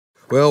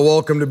Well,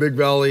 welcome to Big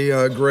Valley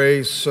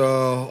Grace.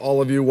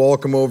 All of you,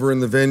 welcome over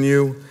in the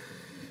venue.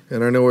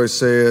 And I know I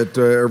say it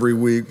every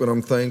week, but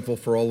I'm thankful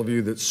for all of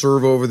you that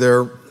serve over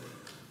there.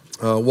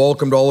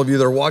 Welcome to all of you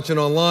that are watching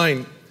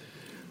online,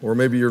 or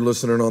maybe you're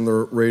listening on the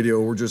radio.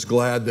 We're just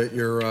glad that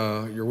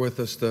you're with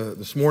us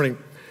this morning.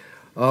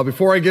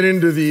 Before I get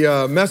into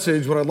the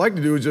message, what I'd like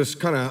to do is just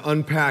kind of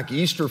unpack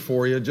Easter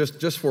for you,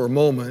 just for a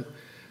moment.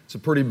 It's a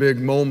pretty big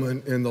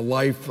moment in the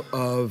life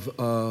of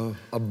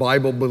a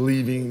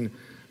Bible-believing,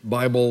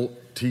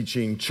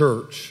 Bible-teaching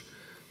church.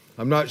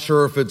 I'm not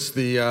sure if it's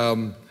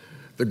the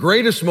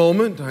greatest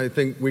moment. I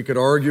think we could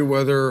argue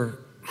whether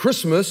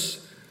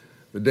Christmas,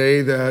 the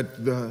day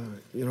that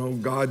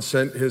God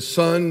sent His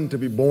Son to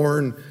be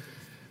born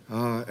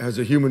as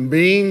a human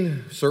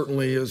being,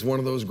 certainly is one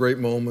of those great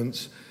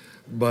moments.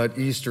 But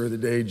Easter, the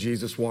day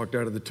Jesus walked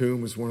out of the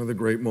tomb, is one of the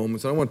great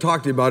moments. I want to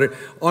talk to you about it.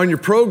 On your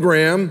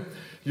program,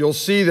 you'll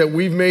see that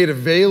we've made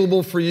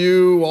available for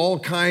you all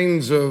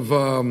kinds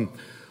of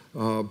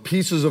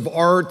pieces of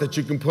art that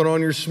you can put on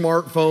your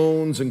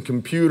smartphones and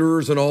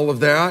computers and all of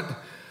that.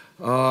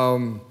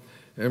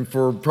 And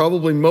for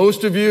probably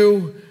most of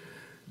you,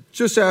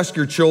 just ask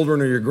your children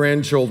or your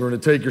grandchildren to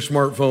take your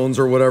smartphones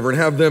or whatever and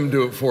have them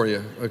do it for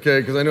you,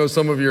 okay? Because I know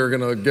some of you are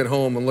going to get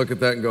home and look at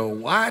that and go,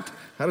 what?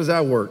 How does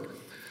that work?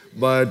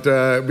 But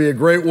it'd be a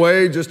great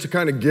way just to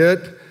kind of get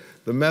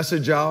the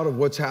message out of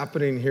what's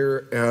happening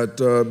here at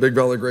Big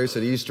Valley Grace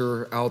at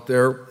Easter out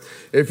there.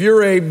 If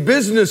you're a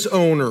business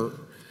owner,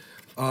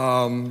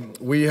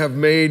 we have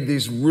made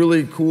these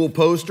really cool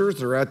posters.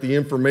 They're at the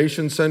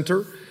information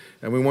center,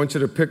 and we want you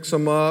to pick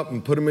some up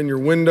and put them in your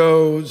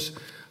windows.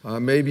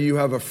 Maybe you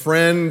have a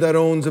friend that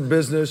owns a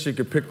business. You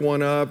could pick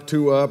one up,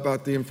 two up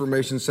at the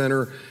information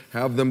center,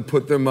 have them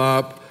put them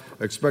up.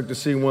 Expect to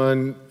see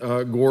one,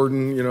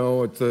 Gordon,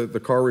 at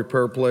the car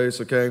repair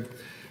place, okay?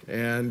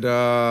 And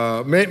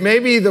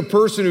maybe the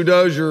person who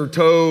does your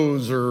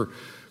toes or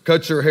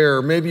cuts your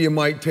hair, maybe you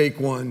might take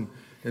one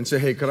and say,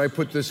 hey, could I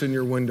put this in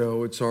your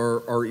window? It's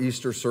our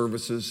Easter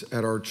services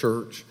at our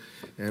church,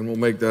 and we'll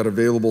make that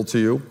available to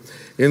you.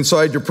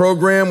 Inside your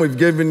program, we've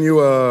given you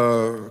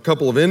a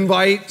couple of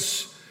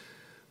invites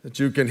that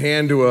you can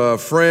hand to a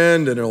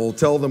friend, and it'll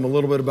tell them a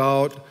little bit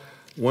about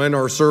when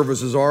our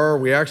services are.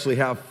 We actually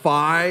have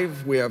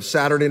 5. We have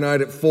Saturday night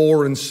at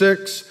 4 and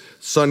 6,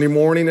 Sunday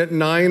morning at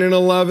 9 and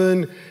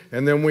 11,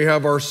 and then we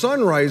have our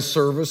sunrise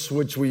service,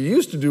 which we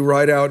used to do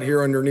right out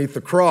here underneath the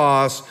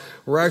cross.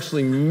 We're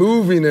actually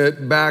moving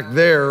it back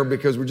there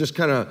because we just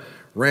kind of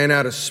ran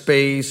out of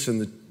space and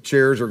the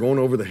chairs are going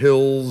over the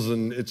hills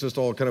and it's just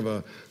all kind of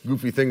a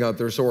goofy thing out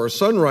there. So our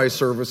sunrise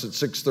service at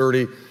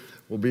 6:30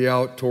 will be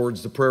out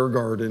towards the prayer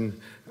garden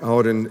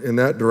out in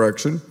that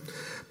direction.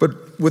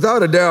 But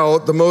without a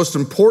doubt, the most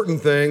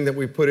important thing that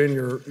we put in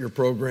your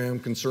program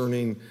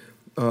concerning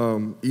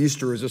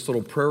Easter is this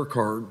little prayer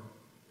card.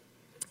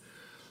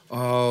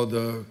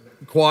 The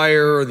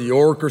choir, the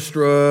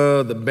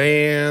orchestra, the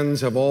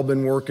bands have all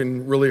been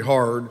working really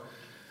hard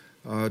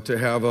to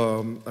have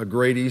a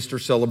great Easter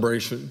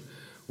celebration.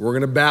 We're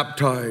going to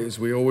baptize.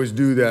 We always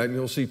do that. And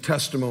you'll see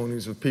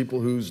testimonies of people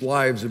whose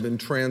lives have been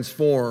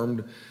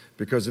transformed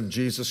because of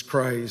Jesus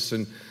Christ.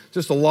 And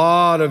just a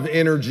lot of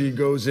energy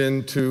goes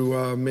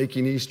into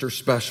making Easter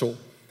special.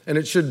 And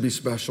it should be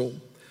special.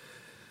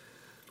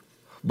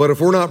 But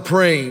if we're not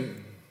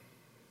praying,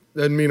 it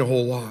doesn't mean a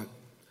whole lot.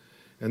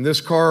 And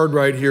this card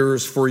right here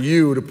is for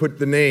you to put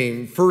the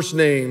name, first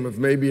name of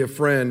maybe a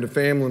friend, a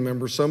family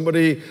member,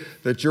 somebody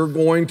that you're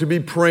going to be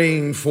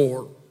praying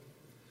for.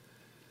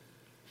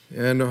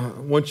 And I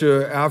want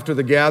you, after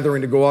the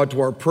gathering, to go out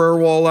to our prayer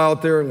wall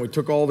out there, and we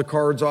took all the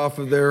cards off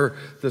of there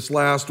this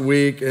last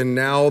week, and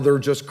now they're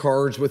just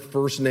cards with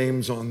first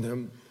names on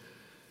them.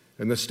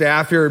 And the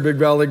staff here at Big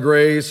Valley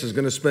Grace is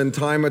going to spend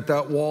time at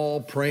that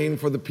wall praying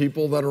for the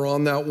people that are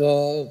on that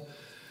wall.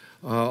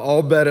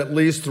 I'll bet at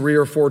least 3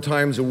 or 4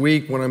 times a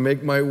week when I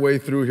make my way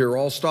through here,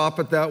 I'll stop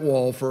at that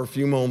wall for a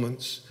few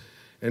moments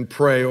and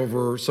pray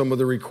over some of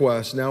the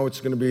requests. Now it's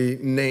going to be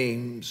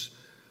names.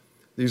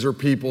 These are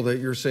people that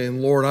you're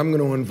saying, Lord, I'm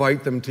going to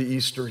invite them to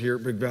Easter here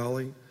at Big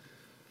Valley.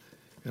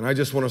 And I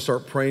just want to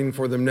start praying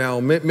for them now.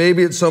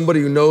 Maybe it's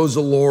somebody who knows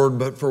the Lord,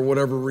 but for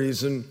whatever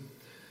reason,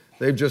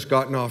 they've just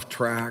gotten off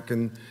track.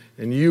 And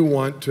you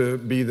want to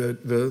be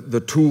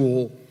the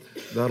tool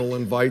that'll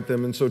invite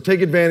them. And so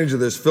take advantage of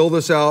this. Fill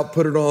this out,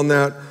 put it on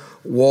that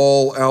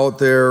wall out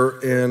there,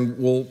 and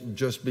we'll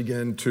just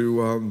begin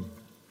to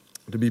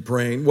be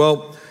praying.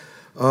 Well,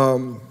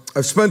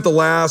 I've spent the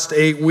last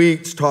 8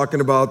 weeks talking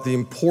about the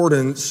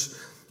importance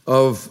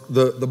of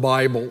the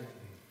Bible.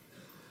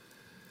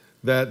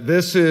 That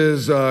this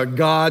is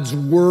God's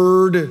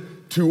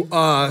word to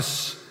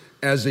us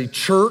as a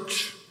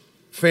church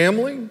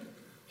family.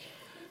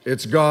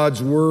 It's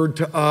God's word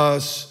to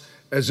us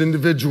as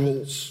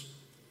individuals.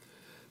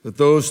 that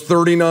those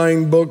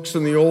 39 books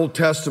in the Old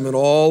Testament,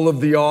 all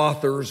of the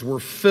authors were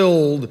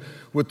filled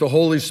with the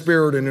Holy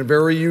Spirit in a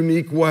very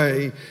unique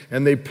way,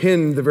 and they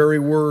penned the very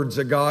words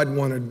that God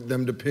wanted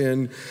them to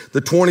pen.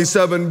 The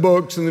 27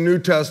 books in the New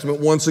Testament,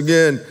 once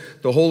again,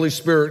 the Holy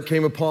Spirit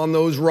came upon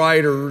those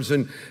writers,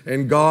 and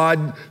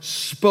God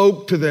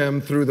spoke to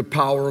them through the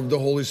power of the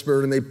Holy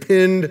Spirit, and they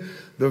penned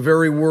the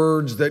very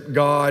words that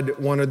God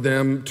wanted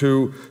them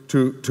to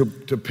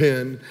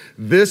pen.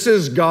 This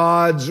is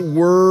God's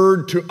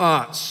word to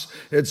us.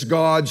 It's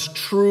God's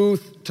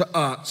truth to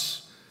us.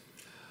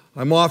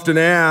 I'm often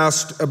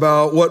asked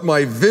about what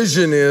my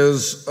vision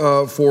is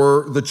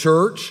for the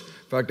church.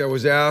 In fact, I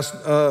was asked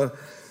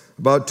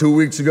about 2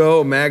 weeks ago,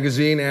 a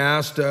magazine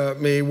asked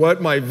me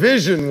what my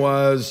vision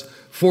was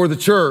for the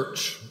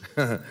church.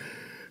 And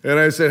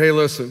I said, hey,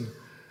 listen,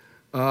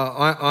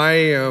 I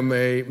am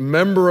a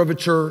member of a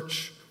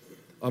church.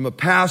 I'm a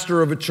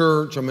pastor of a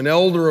church. I'm an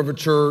elder of a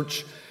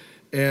church.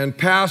 And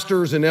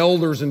pastors and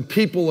elders and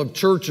people of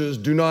churches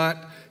do not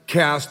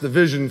cast the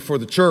vision for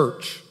the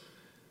church.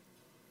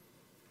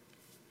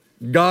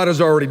 God has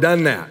already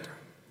done that.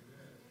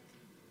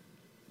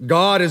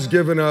 God has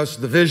given us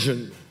the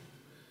vision.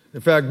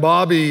 In fact,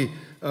 Bobby,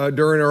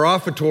 during our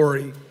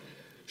offertory,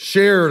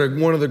 shared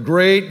one of the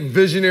great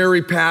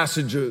visionary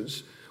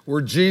passages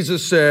where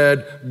Jesus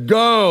said,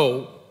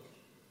 go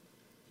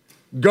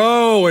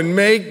and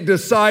make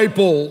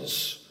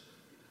disciples.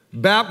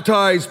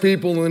 Baptize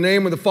people in the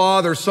name of the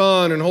Father,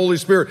 Son, and Holy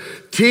Spirit.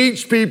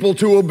 Teach people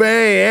to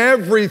obey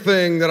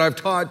everything that I've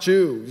taught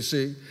you. You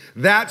see,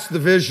 that's the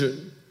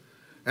vision.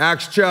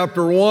 Acts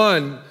chapter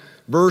 1,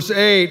 verse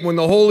 8, when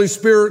the Holy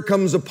Spirit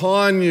comes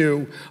upon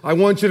you, I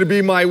want you to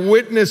be my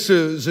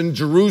witnesses in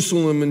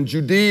Jerusalem and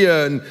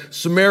Judea and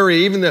Samaria,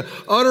 even the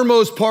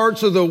uttermost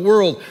parts of the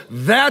world.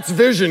 That's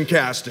vision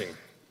casting.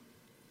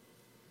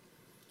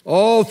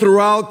 All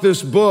throughout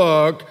this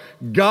book,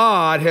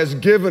 God has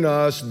given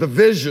us the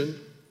vision.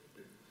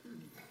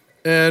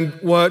 And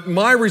what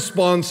my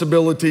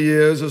responsibility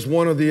is as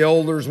one of the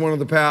elders, one of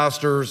the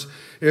pastors,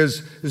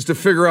 is to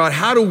figure out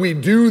how do we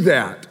do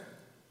that?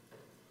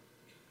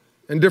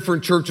 And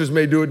different churches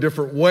may do it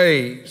different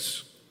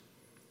ways.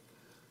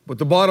 But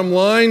the bottom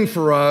line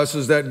for us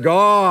is that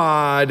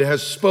God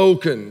has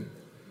spoken.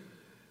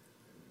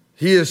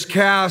 He has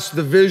cast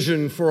the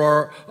vision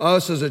for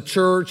us as a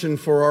church and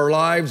for our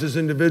lives as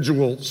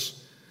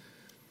individuals.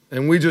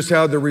 And we just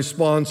have the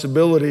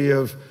responsibility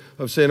of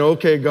saying,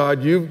 okay,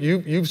 God,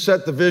 you've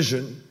set the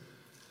vision.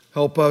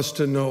 Help us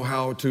to know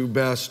how to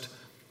best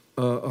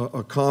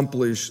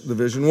accomplish the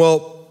vision.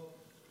 Well,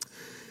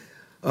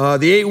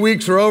 the 8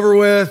 weeks are over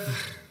with.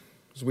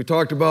 So we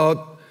talked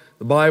about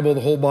the Bible,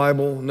 the whole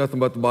Bible, nothing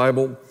but the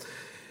Bible.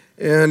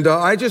 And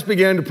I just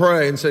began to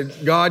pray and said,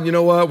 God, you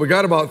know what? We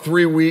got about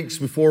 3 weeks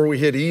before we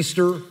hit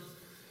Easter.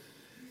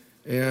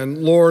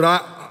 And Lord,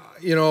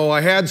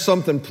 I had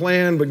something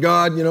planned, but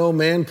God,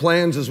 man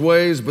plans his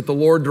ways, but the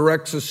Lord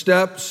directs his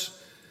steps.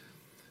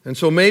 And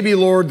so maybe,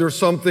 Lord, there's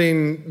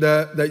something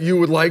that you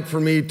would like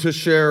for me to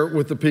share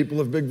with the people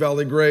of Big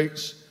Valley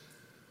Grace.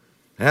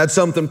 I had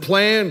something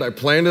planned. I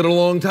planned it a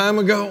long time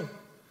ago.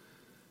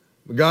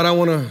 But God, I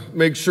want to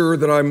make sure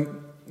that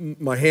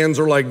my hands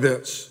are like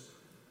this.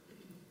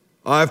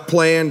 I've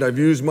planned, I've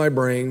used my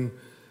brain,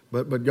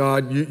 but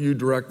God, you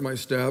direct my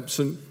steps.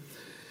 And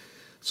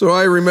so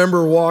I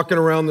remember walking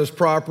around this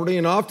property,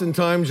 and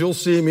oftentimes you'll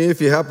see me,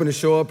 if you happen to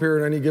show up here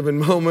at any given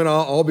moment,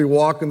 I'll be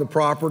walking the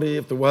property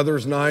if the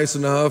weather's nice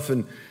enough.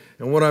 And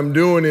what I'm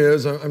doing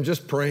is I'm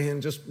just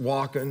praying, just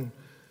walking,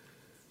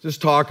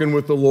 just talking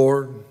with the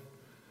Lord.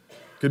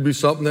 Could be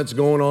something that's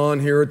going on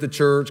here at the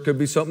church. Could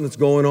be something that's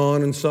going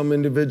on in some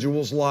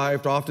individual's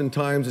life.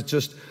 Oftentimes it's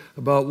just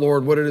about,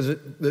 Lord, what is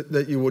it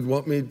that you would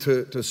want me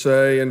to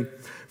say? And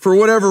for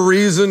whatever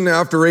reason,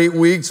 after 8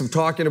 weeks of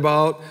talking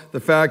about the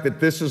fact that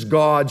this is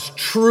God's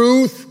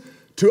truth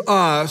to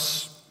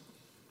us,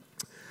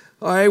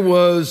 I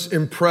was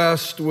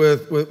impressed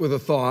with a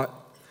thought.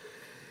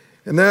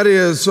 And that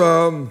is,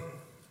 I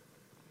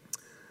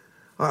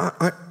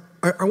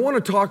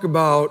want to talk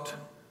about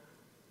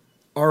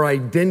our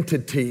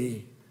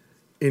identity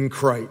in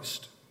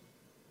Christ.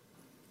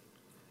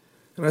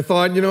 And I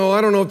thought, I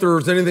don't know if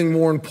there's anything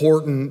more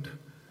important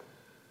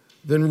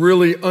than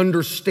really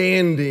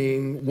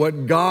understanding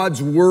what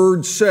God's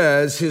Word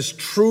says, His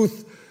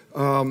truth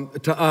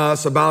to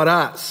us,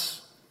 about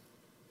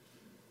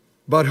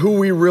who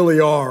we really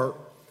are.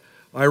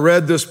 I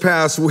read this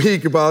past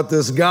week about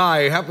this guy.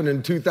 It happened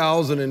in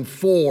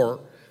 2004.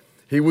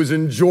 He was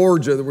in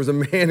Georgia. There was a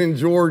man in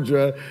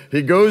Georgia.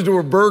 He goes to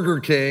a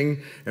Burger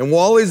King, and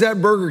while he's at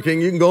Burger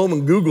King, you can go home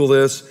and Google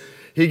this,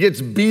 he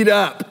gets beat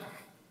up.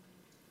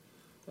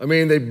 I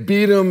mean, they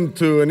beat him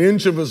to an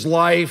inch of his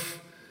life.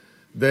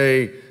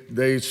 They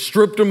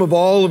stripped him of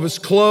all of his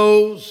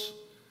clothes,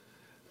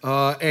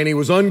 and he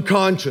was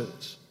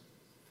unconscious.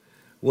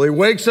 Well, he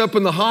wakes up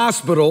in the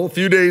hospital a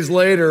few days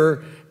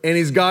later, and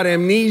he's got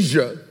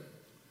amnesia.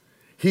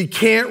 He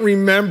can't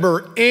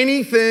remember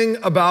anything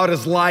about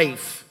his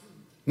life.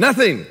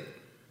 Nothing.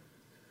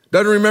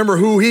 Doesn't remember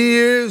who he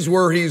is,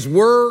 where he's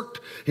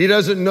worked. He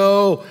doesn't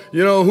know,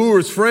 who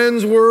his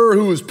friends were,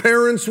 who his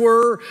parents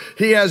were.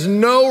 He has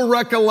no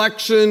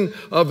recollection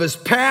of his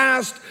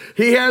past.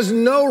 He has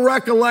no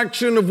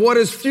recollection of what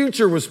his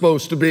future was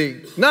supposed to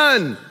be.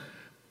 None.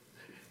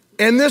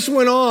 And this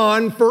went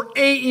on for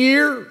 8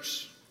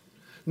 years.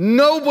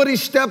 Nobody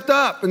stepped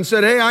up and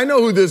said, hey, I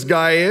know who this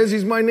guy is.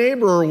 He's my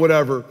neighbor or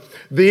whatever.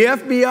 The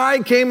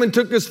FBI came and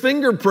took his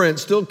fingerprint.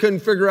 Still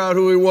couldn't figure out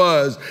who he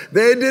was.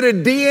 They did a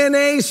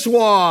DNA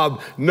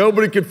swab.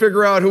 Nobody could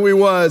figure out who he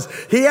was.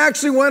 He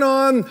actually went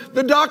on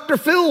the Dr.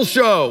 Phil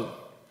show.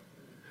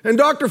 And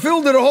Dr.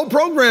 Phil did a whole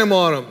program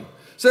on him.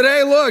 Said,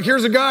 hey, look,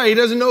 here's a guy. He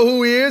doesn't know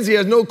who he is. He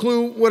has no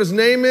clue what his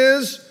name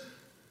is.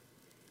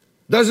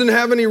 Doesn't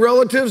have any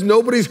relatives.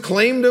 Nobody's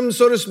claimed him,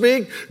 so to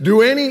speak.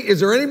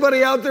 Is there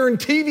anybody out there in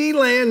TV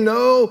land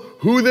know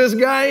who this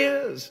guy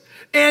is?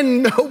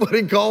 And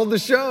nobody called the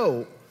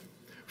show.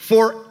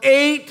 For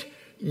 8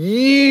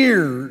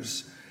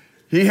 years,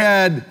 he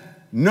had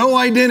no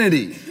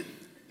identity.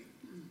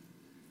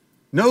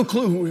 No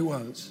clue who he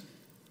was.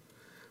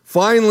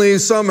 Finally,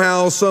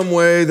 somehow, some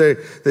way,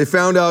 they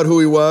found out who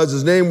he was.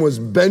 His name was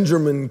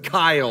Benjamin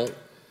Kyle.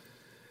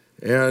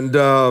 And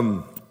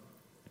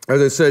as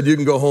I said, you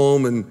can go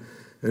home and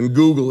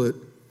Google it.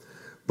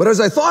 But as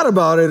I thought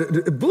about it,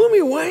 it blew me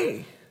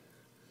away.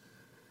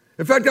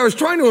 In fact, I was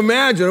trying to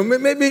imagine,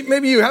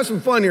 maybe you have some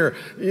fun here.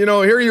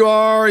 Here you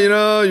are,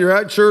 you're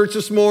at church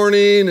this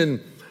morning, and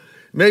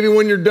maybe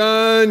when you're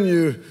done,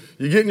 you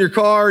get in your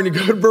car and you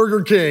go to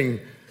Burger King.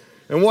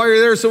 And while you're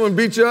there, someone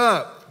beats you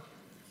up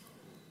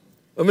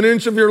of an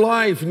inch of your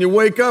life, and you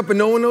wake up and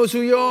no one knows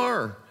who you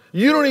are.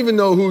 You don't even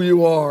know who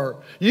you are.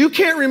 You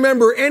can't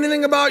remember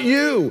anything about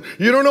you.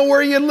 You don't know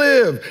where you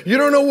live. You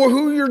don't know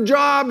who your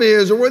job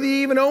is or whether you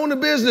even own a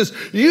business.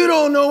 You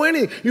don't know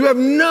anything. You have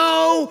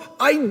no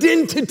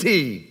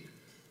identity.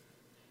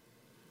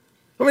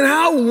 I mean,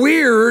 how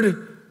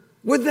weird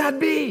would that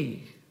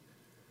be?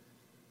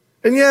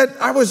 And yet,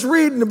 I was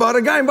reading about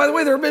a guy, and by the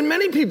way, there have been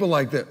many people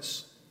like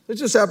this. It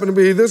just happened to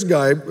be this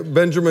guy,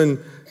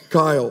 Benjamin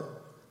Kyle.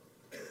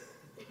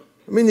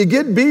 I mean, you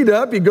get beat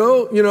up, you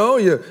go,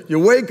 you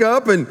wake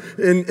up and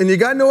you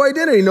got no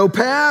identity, no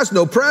past,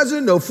 no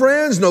present, no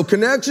friends, no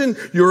connection.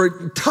 Your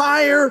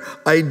entire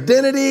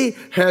identity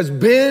has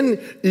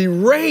been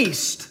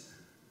erased.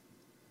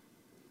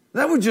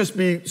 That would just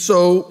be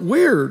so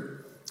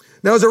weird.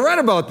 Now, as I read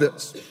about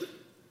this,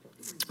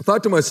 I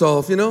thought to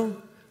myself,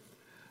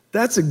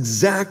 that's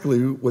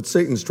exactly what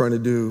Satan's trying to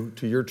do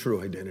to your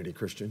true identity,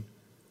 Christian.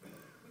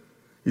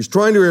 He's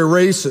trying to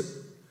erase it.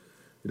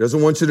 He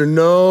doesn't want you to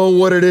know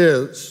what it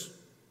is.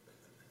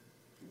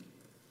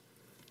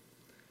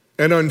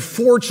 And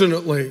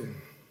unfortunately,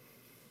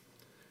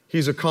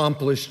 he's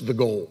accomplished the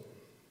goal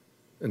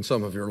in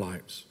some of your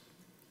lives.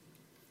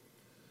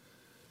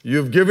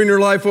 You've given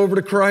your life over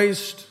to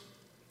Christ.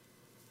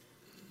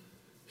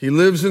 He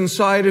lives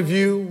inside of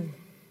you,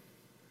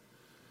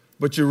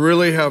 but you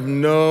really have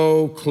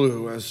no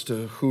clue as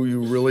to who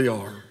you really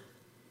are.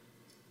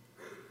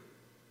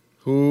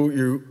 Who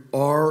you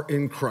are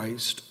in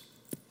Christ.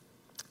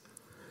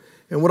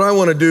 And what I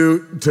want to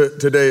do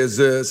today is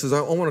this,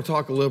 I want to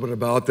talk a little bit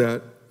about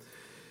that.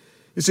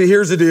 You see,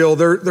 here's the deal.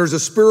 There's a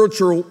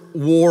spiritual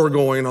war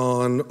going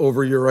on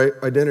over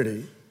your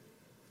identity.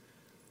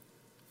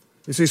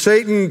 You see,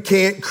 Satan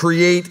can't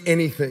create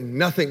anything,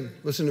 nothing.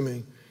 Listen to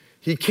me.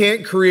 He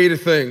can't create a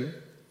thing.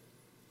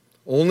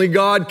 Only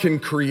God can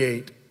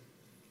create.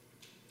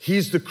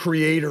 He's the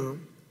creator.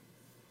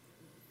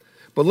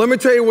 But let me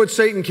tell you what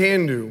Satan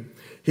can do.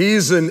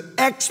 He's an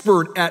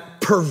expert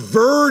at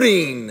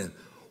perverting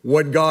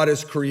what God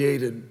has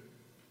created.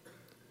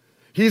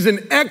 He's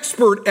an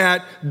expert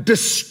at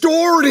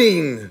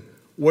distorting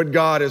what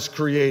God has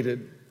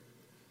created.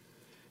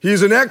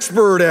 He's an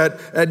expert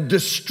at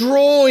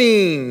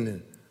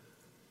destroying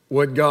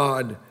what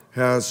God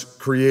has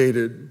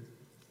created.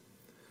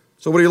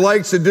 So what he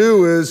likes to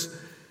do is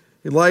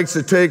he likes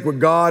to take what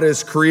God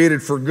has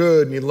created for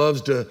good and he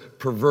loves to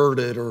pervert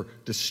it or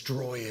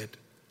destroy it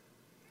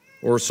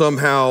or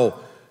somehow,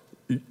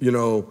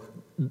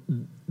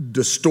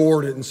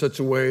 distort it in such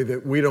a way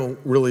that we don't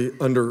really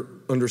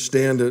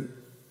understand it.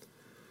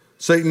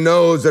 Satan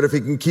knows that if he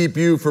can keep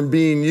you from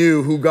being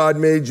you, who God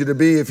made you to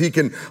be, if he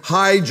can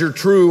hide your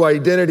true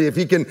identity, if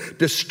he can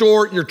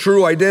distort your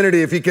true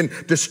identity, if he can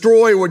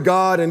destroy what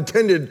God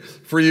intended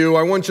for you,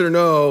 I want you to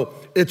know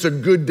it's a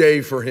good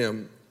day for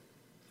him.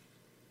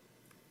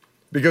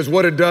 Because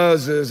what it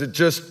does is it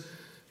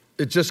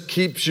just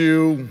keeps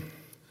you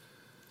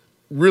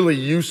really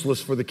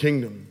useless for the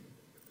kingdom.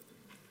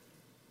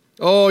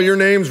 Oh, your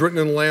name's written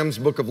in the Lamb's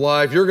Book of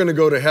Life. You're going to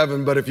go to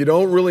heaven, but if you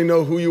don't really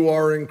know who you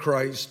are in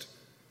Christ,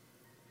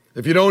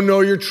 if you don't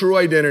know your true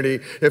identity,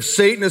 if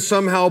Satan has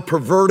somehow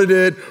perverted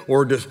it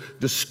or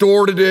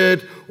distorted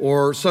it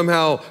or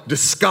somehow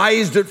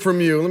disguised it from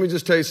you, let me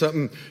just tell you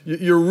something,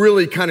 you're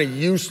really kind of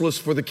useless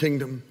for the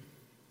kingdom.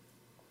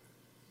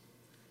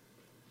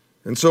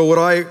 And so what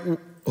I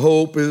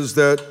hope is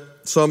that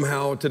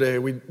somehow today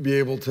we'd be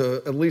able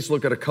to at least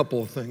look at a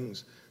couple of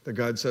things that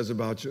God says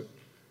about you.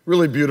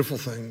 Really beautiful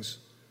things.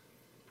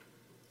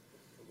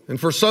 And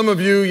for some of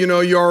you,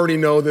 you already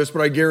know this,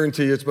 but I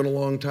guarantee you it's been a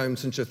long time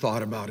since you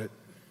thought about it.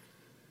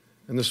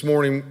 And this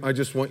morning, I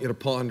just want you to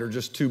ponder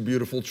just two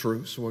beautiful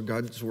truths, what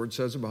God's word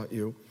says about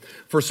you.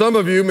 For some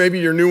of you, maybe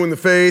you're new in the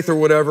faith or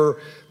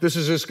whatever, this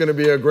is just going to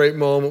be a great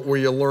moment where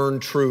you learn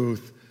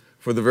truth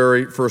for the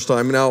very first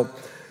time. Now,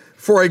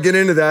 before I get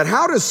into that,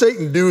 how does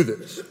Satan do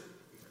this?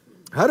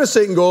 How does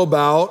Satan go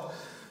about,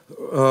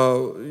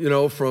 how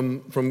does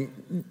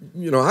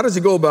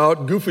he go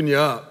about goofing you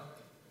up?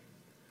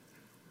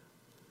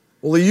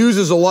 Well, he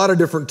uses a lot of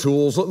different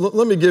tools.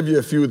 Let me give you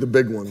a few of the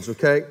big ones,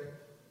 okay?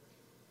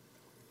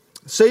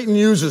 Satan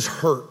uses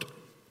hurt.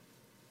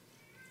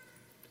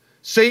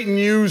 Satan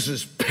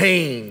uses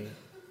pain.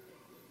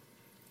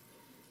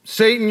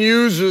 Satan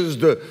uses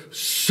the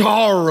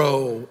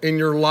sorrow in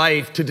your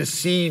life to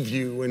deceive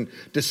you and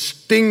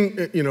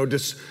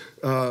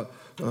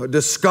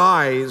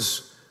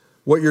disguise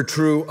what your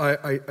true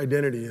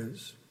identity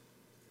is.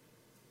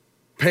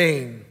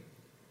 Pain.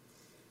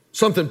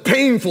 Something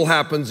painful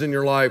happens in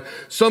your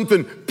life.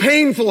 Something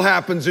painful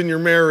happens in your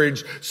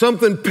marriage.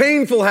 Something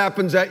painful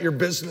happens at your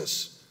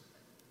business.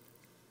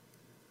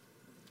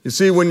 You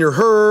see, when you're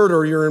hurt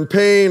or you're in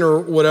pain or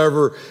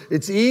whatever,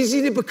 it's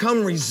easy to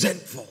become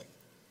resentful.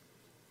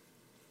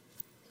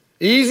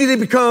 Easy to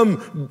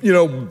become,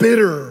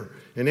 bitter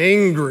and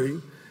angry.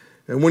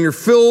 And when you're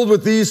filled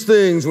with these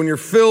things, when you're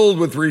filled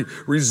with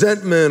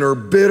resentment or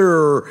bitter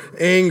or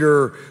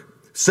anger,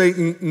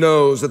 Satan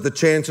knows that the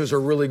chances are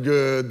really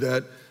good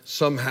that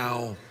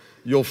somehow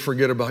you'll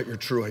forget about your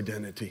true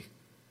identity,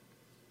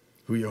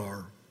 who you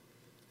are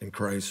in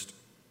Christ.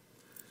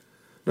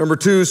 Number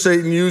two,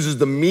 Satan uses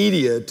the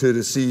media to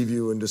deceive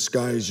you and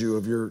disguise you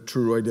of your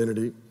true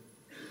identity.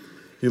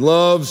 He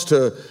loves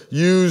to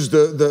use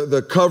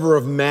the cover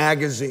of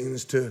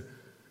magazines to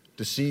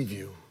deceive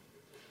you.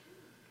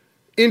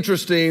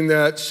 Interesting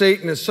that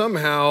Satan has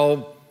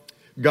somehow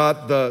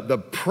got the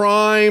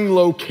prime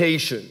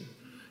location.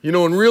 In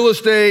real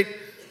estate,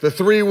 the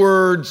three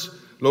words,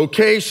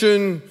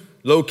 location,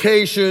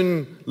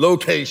 location,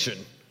 location.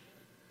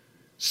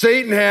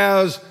 Satan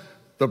has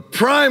the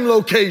prime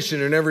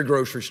location in every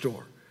grocery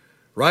store,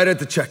 right at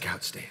the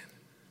checkout stand,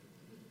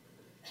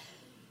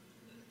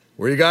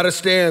 where you got to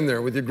stand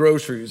there with your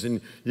groceries,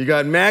 and you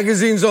got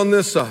magazines on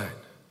this side.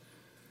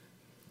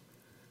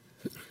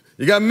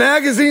 You got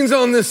magazines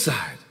on this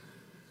side.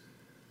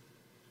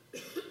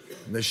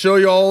 And they show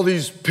you all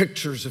these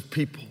pictures of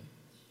people,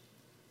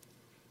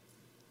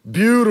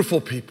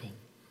 beautiful people,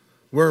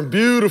 wearing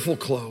beautiful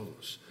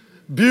clothes,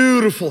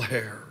 beautiful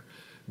hair,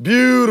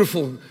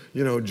 beautiful,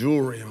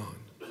 jewelry on.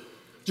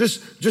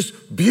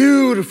 Just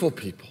beautiful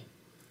people.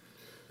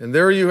 And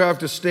there you have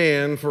to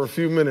stand for a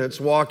few minutes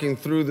walking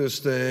through this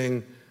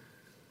thing,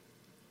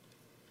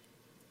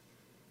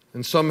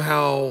 and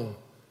somehow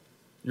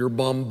you're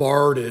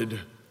bombarded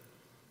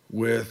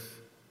with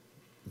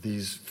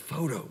these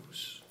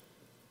photos.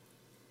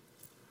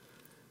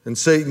 And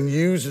Satan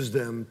uses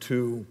them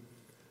to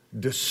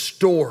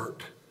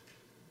distort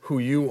who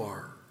you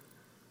are,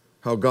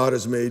 how God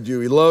has made you.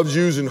 He loves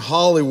using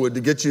Hollywood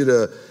to get you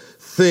to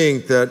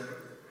think that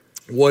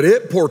what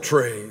it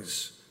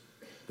portrays,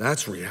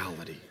 that's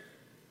reality.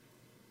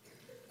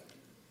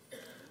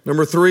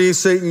 Number three,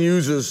 Satan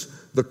uses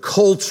the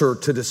culture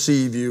to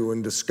deceive you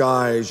and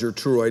disguise your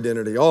true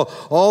identity.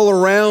 All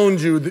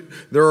around you,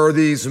 there are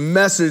these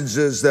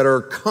messages that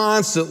are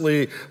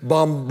constantly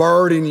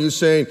bombarding you,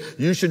 saying,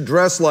 you should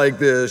dress like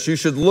this, you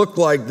should look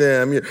like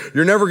them,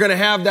 you're never going to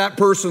have that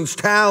person's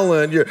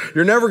talent,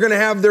 you're never going to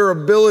have their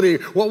ability.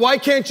 Well, why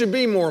can't you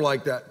be more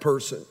like that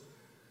person?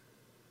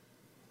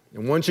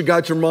 And once you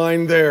got your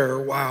mind there,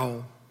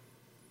 wow,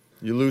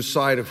 you lose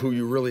sight of who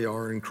you really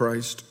are in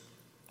Christ.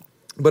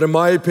 But in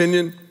my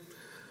opinion,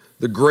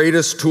 the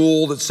greatest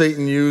tool that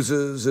Satan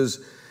uses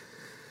is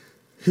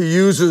he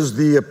uses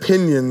the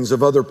opinions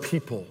of other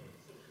people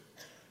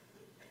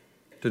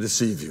to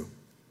deceive you,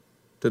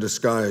 to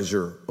disguise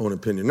your own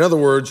opinion. In other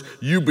words,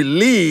 you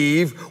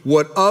believe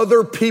what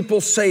other people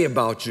say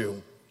about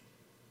you.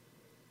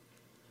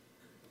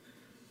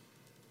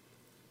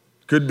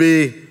 Could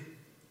be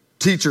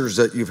teachers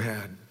that you've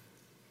had.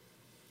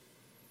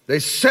 They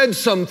said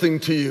something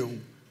to you,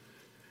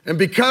 and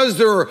because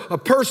they're a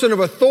person of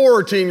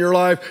authority in your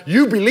life,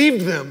 you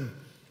believed them.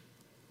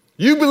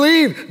 You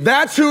believe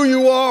that's who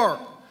you are.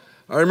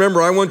 I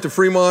remember I went to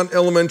Fremont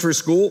Elementary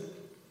School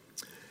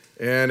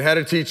and had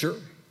a teacher,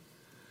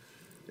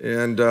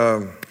 and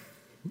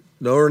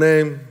know her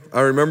name.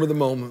 I remember the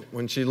moment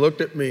when she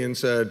looked at me and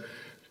said,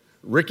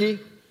 "Ricky,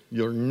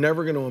 you're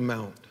never going to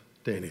amount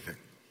to anything."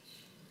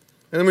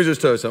 And let me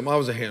just tell you something. I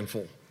was a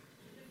handful.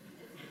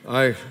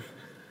 I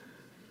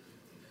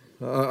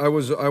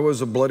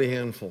was a bloody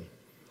handful.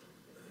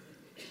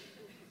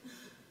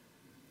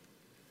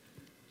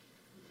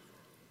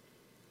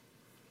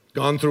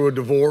 Gone through a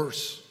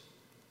divorce.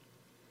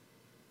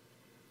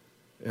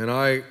 And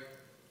I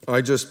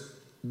just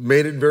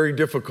made it very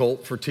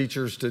difficult for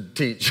teachers to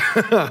teach.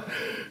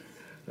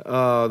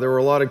 There were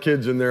a lot of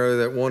kids in there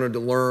that wanted to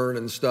learn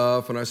and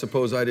stuff, and I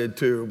suppose I did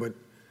too, but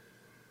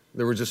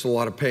There was just a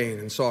lot of pain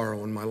and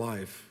sorrow in my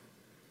life.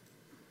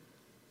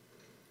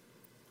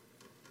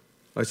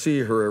 I see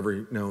her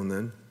every now and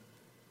then.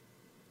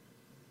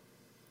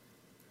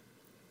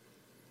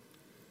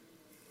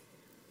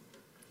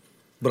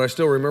 But I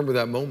still remember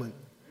that moment.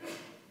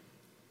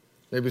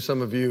 Maybe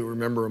some of you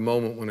remember a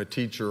moment when a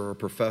teacher or a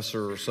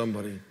professor or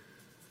somebody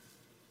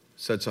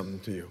said something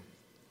to you.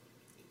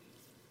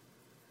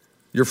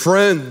 Your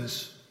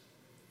friends.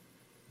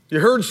 You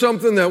heard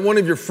something that one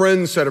of your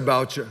friends said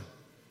about you.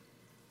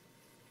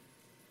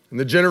 In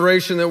the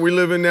generation that we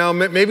live in now,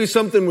 maybe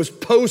something was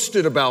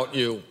posted about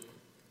you.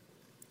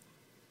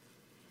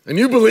 And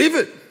you believe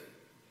it.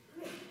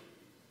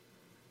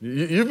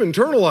 You've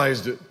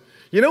internalized it.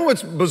 You know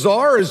what's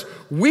bizarre is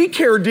we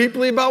care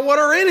deeply about what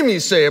our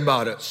enemies say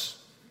about us.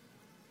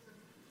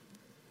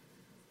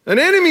 An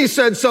enemy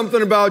said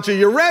something about you.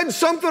 You read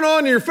something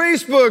on your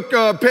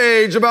Facebook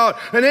page about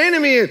an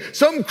enemy and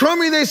something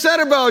crummy they said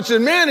about you.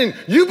 And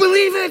you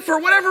believe it for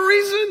whatever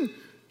reason.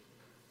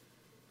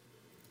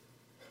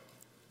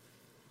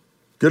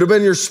 Could have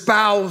been your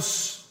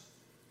spouse.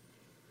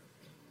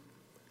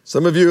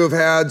 Some of you have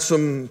had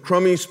some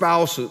crummy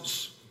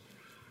spouses.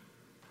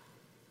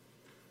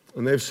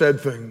 And they've said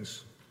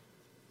things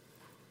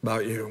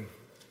about you.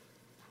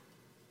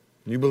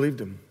 You believed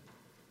them.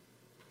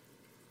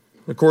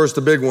 Of course,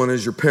 the big one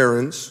is your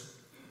parents.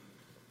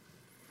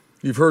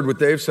 You've heard what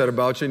they've said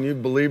about you, and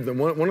you've believed them.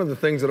 One of the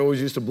things that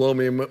always used to blow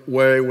me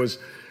away was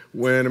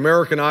when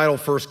American Idol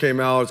first came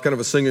out. It's kind of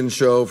a singing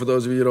show, for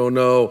those of you who don't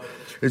know,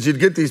 is you'd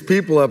get these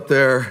people up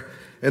there,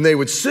 and they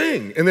would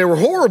sing, and they were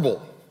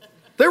horrible.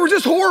 They were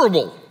just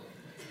horrible.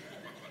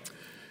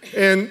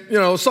 And,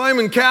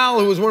 Simon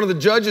Cowell, who was one of the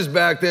judges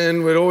back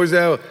then, would always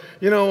have,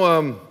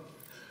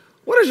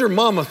 what does your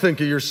mama think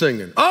of your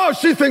singing? Oh,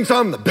 she thinks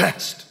I'm the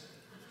best.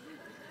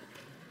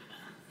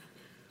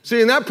 See,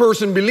 and that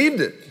person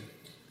believed it.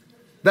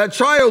 That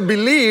child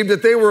believed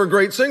that they were a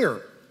great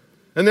singer,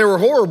 and they were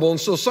horrible. And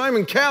so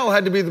Simon Cowell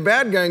had to be the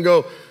bad guy and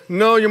go,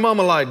 no, your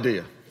mama lied to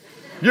you.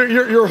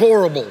 You're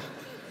horrible.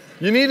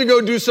 You need to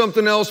go do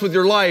something else with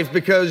your life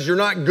because you're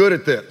not good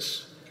at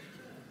this.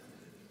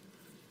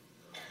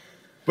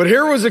 But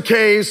here was a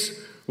case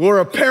where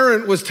a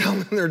parent was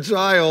telling their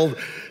child,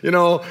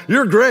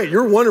 you're great,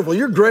 you're wonderful,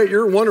 you're great,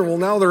 you're wonderful.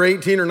 Now they're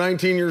 18 or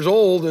 19 years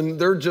old and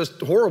they're just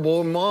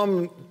horrible. And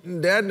mom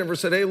and dad never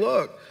said, hey,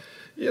 look,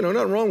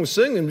 nothing wrong with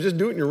singing, just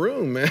do it in your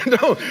room, man.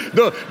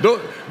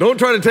 Don't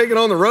try to take it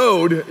on the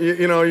road.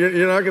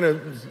 You're not going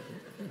to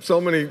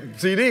sell many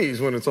CDs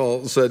when it's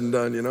all said and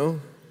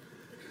done,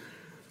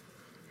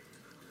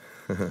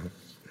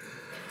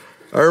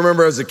 I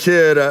remember as a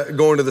kid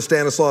going to the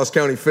Stanislaus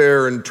County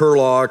Fair in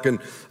Turlock, and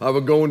I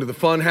would go into the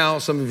fun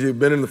house. Some of you have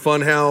been in the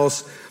fun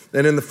house.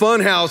 And in the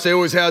fun house, they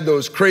always had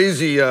those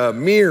crazy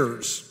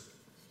mirrors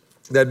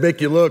that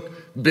make you look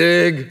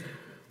big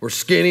or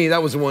skinny.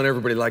 That was the one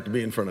everybody liked to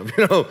be in front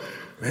of.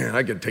 Man,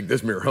 I could take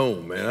this mirror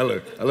home,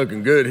 man. I'm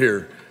looking good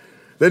here.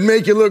 They'd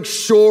make you look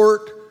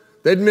short.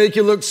 They'd make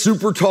you look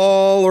super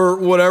tall or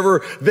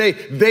whatever.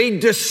 They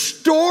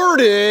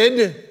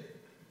distorted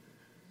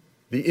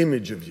the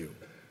image of you.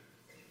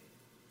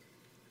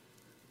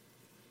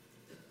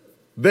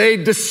 They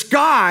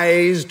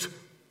disguised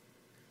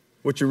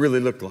what you really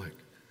looked like.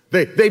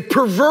 They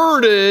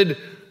perverted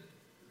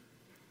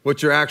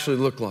what you actually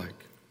looked like.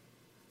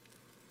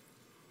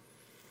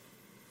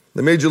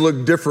 They made you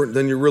look different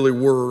than you really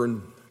were.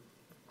 And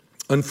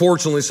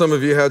unfortunately, some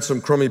of you had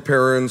some crummy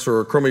parents or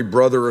a crummy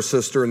brother or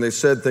sister, and they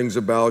said things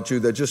about you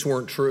that just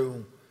weren't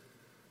true.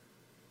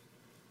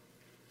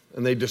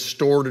 And they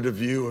distorted a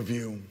view of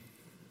you.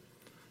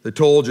 They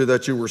told you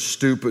that you were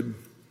stupid.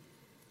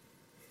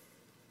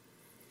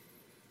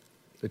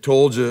 They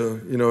told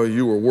you,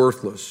 you were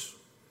worthless.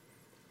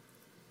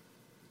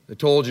 They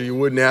told you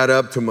wouldn't add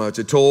up to much.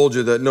 They told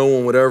you that no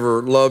one would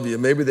ever love you.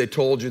 Maybe they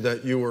told you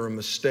that you were a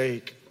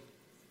mistake.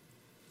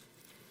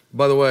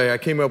 By the way, I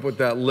came up with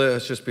that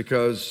list just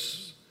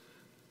because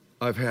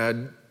I've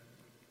had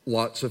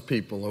lots of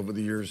people over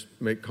the years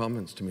make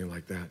comments to me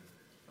like that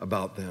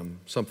about them,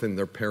 something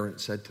their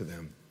parents said to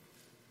them.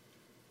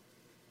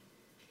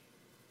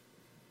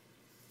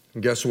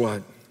 And guess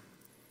what?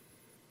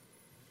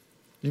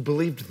 You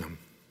believed them.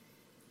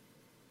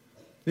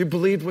 You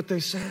believed what they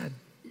said.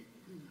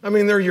 I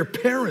mean, they're your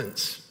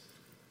parents.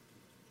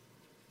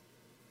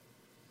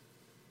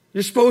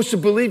 You're supposed to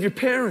believe your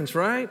parents,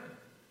 right?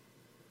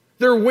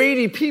 They're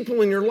weighty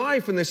people in your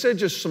life, and they said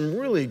just some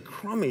really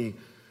crummy,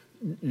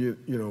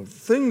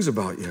 things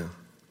about you.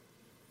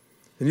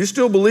 And you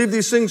still believe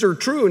these things are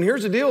true. And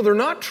here's the deal. They're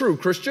not true,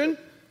 Christian.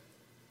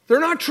 They're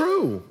not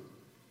true.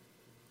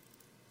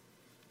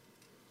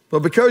 But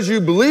because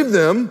you believe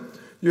them,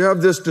 you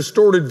have this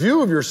distorted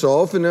view of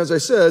yourself. And as I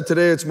said,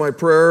 today it's my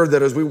prayer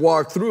that as we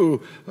walk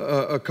through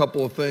a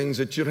couple of things,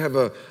 that you'd have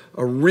a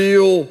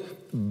real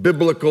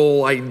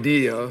biblical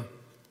idea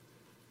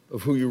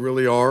of who you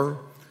really are.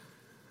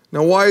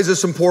 Now, why is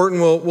this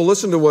important? Well, we'll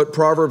listen to what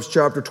Proverbs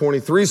chapter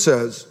 23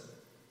 says.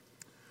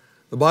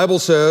 The Bible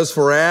says,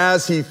 for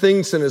as he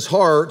thinks in his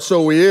heart,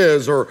 so he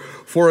is, or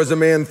for as a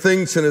man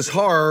thinks in his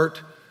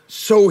heart,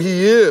 so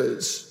he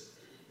is.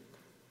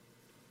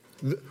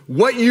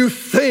 What you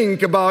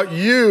think about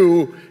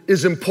you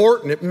is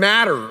important. It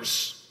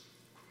matters.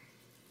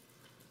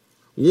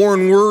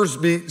 Warren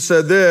Wiersbe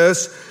said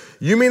this: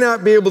 you may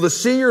not be able to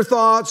see your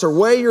thoughts or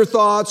weigh your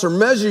thoughts or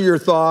measure your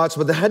thoughts,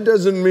 but that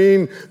doesn't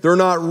mean they're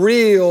not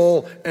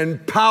real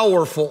and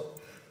powerful.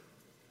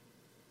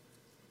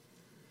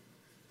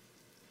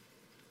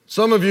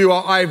 Some of you,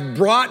 I've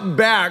brought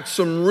back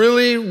some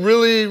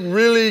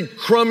really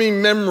crummy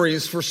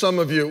memories for some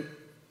of you.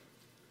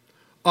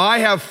 I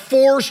have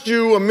forced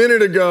you a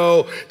minute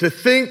ago to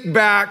think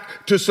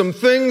back to some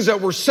things that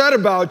were said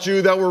about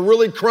you that were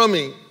really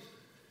crummy.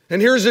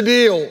 And here's the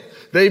deal.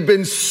 They've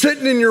been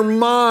sitting in your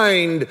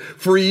mind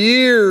for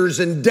years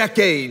and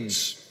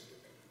decades.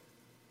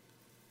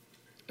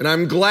 And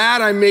I'm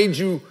glad I made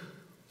you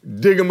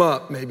dig them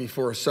up maybe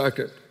for a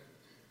second.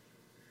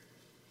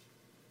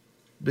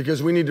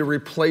 Because we need to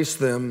replace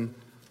them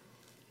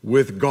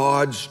with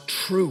God's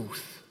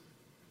truth.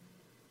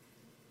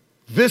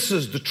 This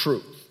is the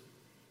truth,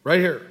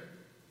 right here.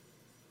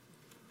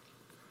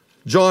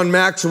 John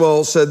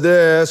Maxwell said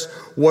this: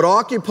 what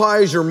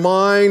occupies your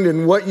mind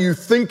and what you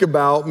think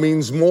about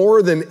means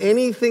more than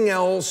anything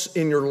else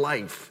in your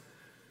life.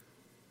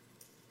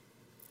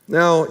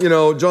 Now,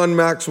 John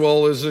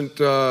Maxwell isn't,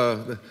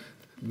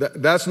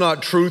 that's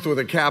not truth with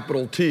a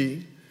capital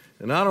T.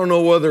 And I don't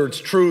know whether it's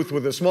truth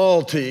with a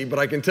small t, but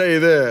I can tell you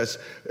this,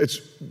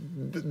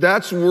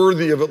 that's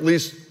worthy of at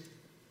least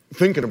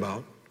thinking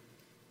about.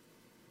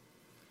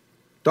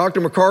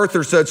 Dr.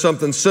 MacArthur said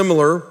something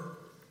similar.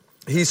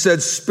 He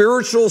said,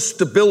 spiritual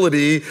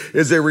stability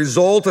is a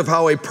result of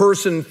how a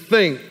person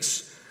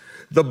thinks.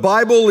 The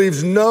Bible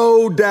leaves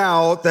no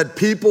doubt that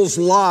people's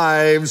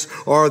lives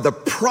are the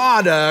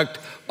product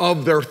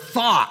of their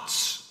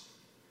thoughts.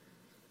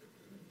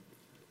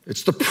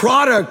 It's the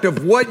product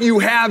of what you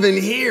have in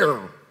here.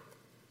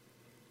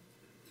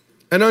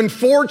 And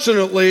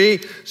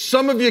unfortunately,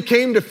 some of you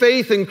came to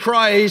faith in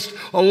Christ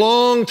a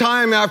long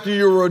time after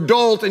you were an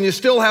adult, and you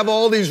still have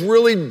all these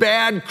really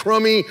bad,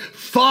 crummy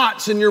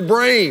thoughts in your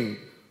brain.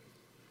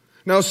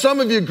 Now,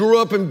 some of you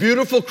grew up in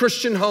beautiful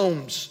Christian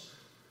homes.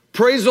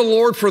 Praise the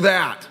Lord for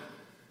that.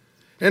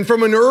 And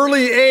from an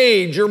early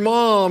age, your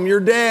mom,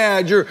 your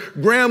dad, your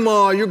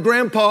grandma, your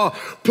grandpa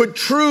put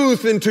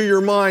truth into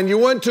your mind. You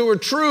went to a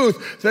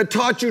truth that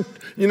taught you,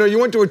 you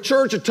went to a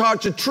church that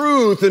taught you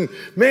truth. And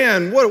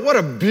man, what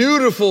a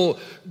beautiful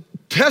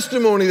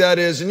testimony that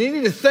is. And you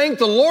need to thank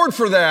the Lord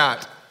for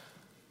that.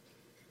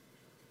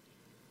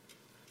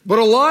 But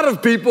a lot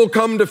of people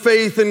come to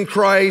faith in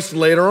Christ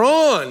later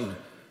on.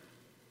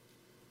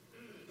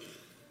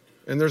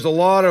 And there's a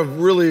lot of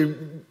really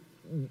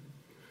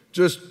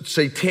just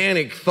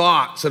satanic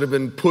thoughts that have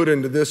been put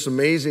into this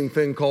amazing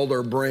thing called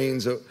our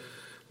brains that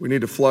we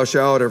need to flush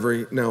out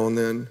every now and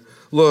then.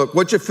 Look,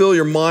 what you fill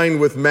your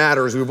mind with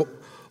matters. We've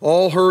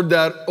all heard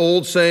that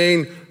old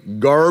saying,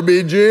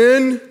 garbage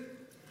in,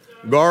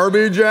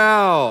 garbage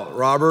out.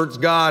 Robert's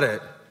got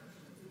it.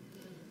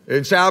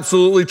 It's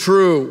absolutely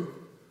true.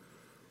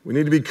 We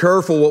need to be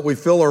careful what we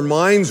fill our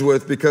minds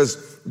with,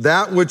 because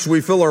that which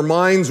we fill our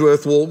minds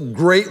with will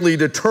greatly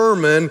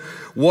determine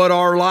what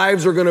our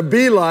lives are going to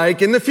be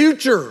like in the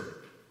future.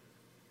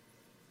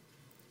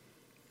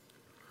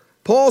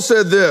 Paul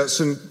said this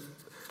in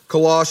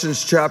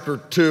Colossians chapter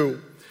 2,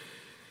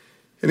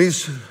 and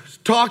he's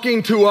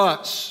talking to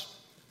us.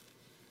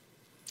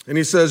 And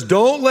he says,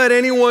 don't let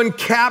anyone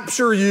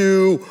capture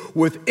you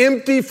with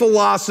empty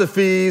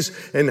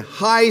philosophies and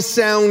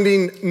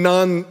high-sounding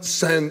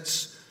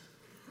nonsense.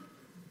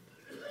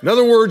 In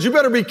other words, you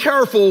better be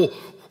careful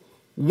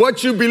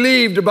what you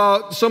believed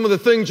about some of the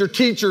things your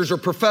teachers or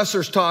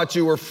professors taught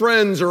you, or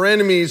friends or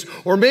enemies,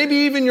 or maybe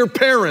even your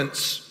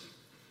parents.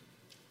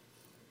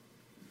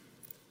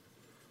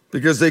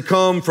 Because they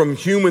come from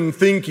human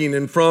thinking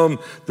and from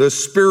the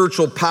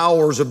spiritual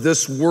powers of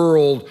this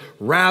world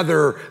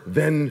rather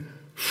than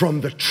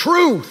from the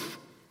truth.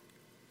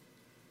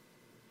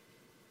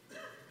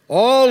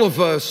 All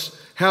of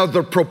us have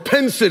the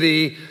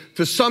propensity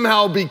to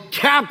somehow be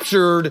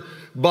captured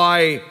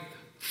by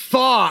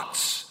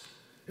thoughts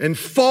and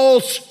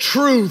false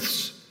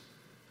truths.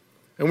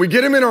 And we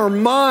get them in our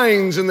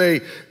minds, and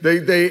they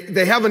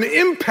have an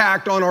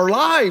impact on our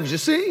lives, you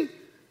see?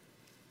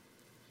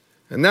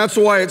 And that's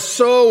why it's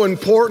so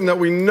important that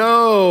we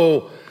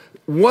know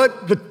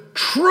what the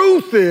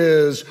truth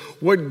is,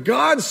 what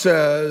God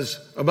says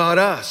about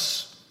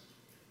us.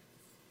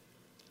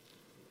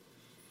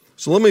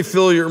 So let me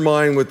fill your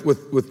mind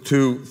with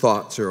two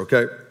thoughts here,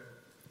 okay?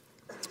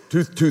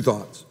 Two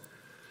thoughts.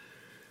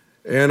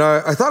 And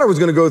I thought I was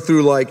going to go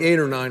through like 8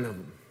 or 9 of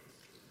them.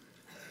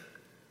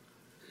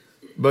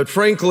 But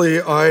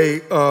frankly,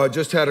 I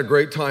just had a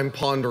great time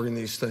pondering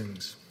these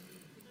things.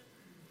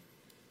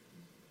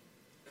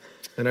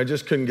 And I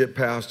just couldn't get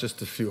past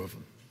just a few of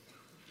them.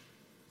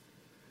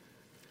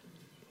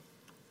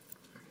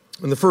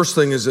 And the first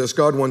thing is this: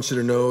 God wants you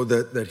to know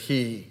that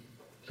He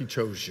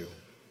chose you.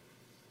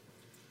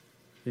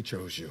 He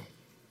chose you.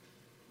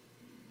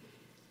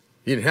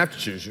 He didn't have to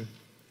choose you,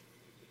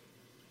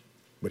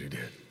 but He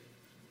did.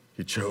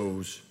 He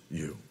chose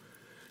you.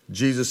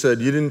 Jesus said,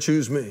 you didn't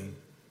choose me.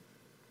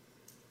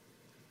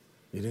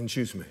 You didn't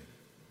choose me.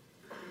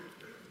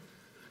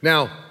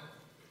 Now,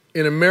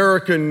 in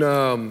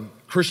American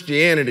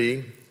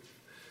Christianity,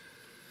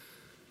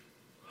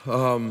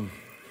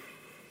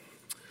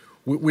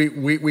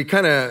 we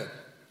kind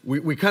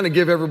of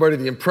give everybody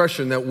the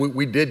impression that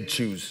we did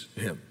choose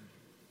him.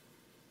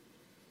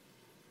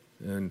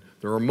 And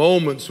there are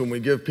moments when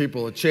we give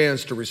people a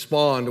chance to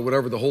respond to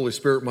whatever the Holy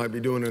Spirit might be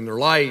doing in their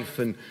life.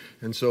 And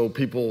so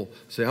people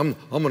say, I'm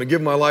going to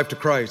give my life to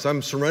Christ.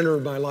 I'm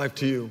surrendering my life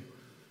to you.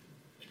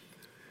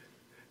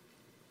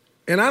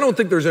 And I don't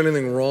think there's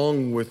anything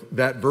wrong with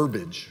that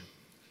verbiage.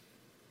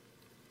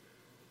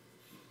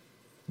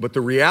 But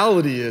the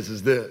reality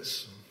is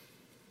this.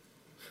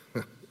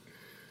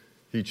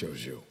 He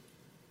chose you.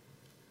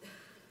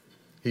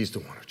 He's the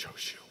one who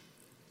chose you.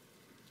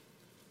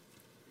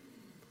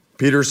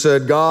 Peter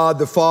said, God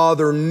the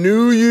Father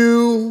knew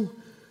you,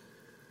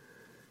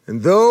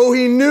 and though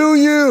he knew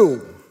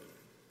you,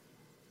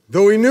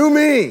 though he knew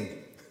me,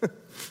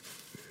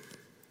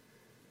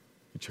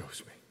 he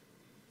chose me.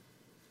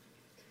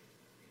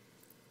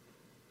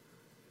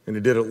 And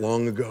he did it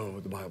long ago,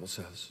 the Bible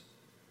says.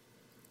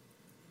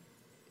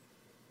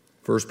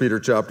 1 Peter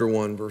chapter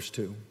 1, verse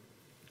 2.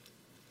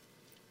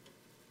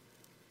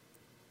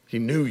 He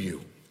knew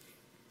you.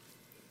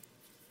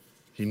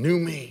 He knew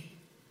me.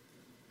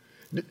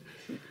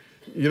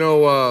 You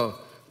know,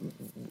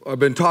 I've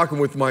been talking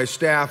with my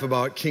staff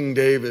about King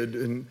David,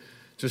 and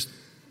it's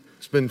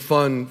been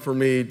fun for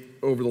me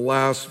over the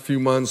last few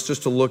months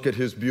just to look at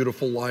his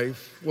beautiful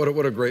life. What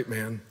a great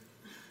man.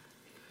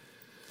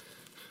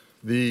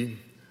 When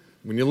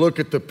you look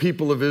at the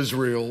people of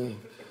Israel,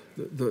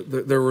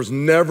 there was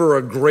never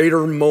a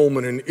greater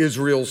moment in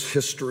Israel's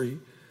history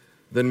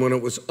than when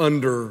it was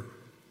under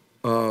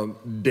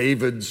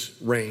David's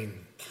reign.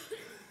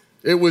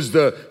 It was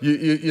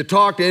you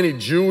talk to any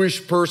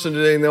Jewish person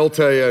today and they'll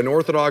tell you, an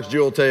Orthodox Jew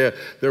will tell you,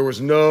 there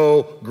was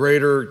no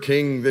greater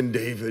king than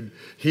David.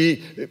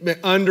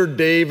 Under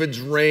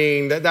David's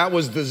reign, that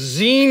was the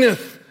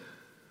zenith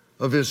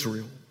of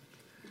Israel.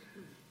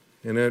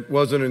 And it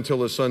wasn't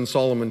until his son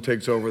Solomon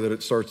takes over that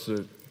it starts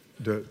to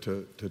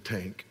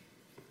tank.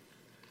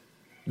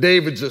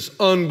 David's this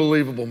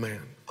unbelievable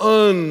man.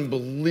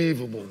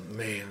 Unbelievable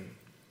man.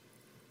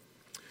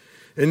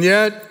 And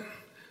yet,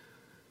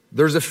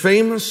 there's a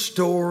famous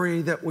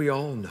story that we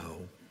all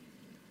know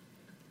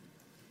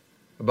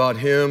about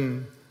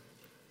him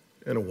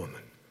and a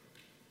woman.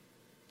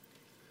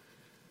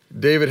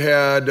 David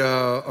had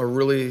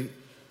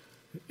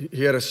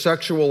he had a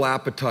sexual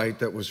appetite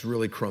that was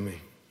really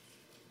crummy.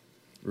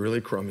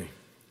 Really crummy.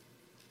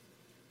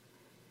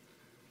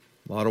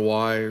 A lot of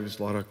wives,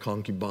 a lot of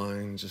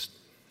concubines, just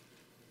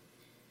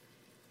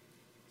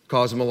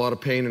caused him a lot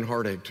of pain and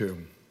heartache too.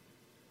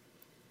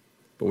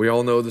 But we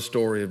all know the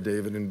story of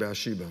David and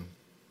Bathsheba.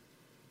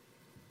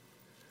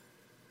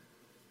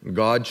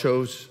 God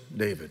chose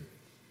David,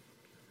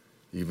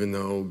 even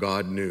though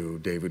God knew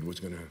David was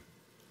going to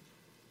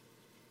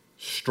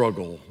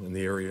struggle in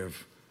the area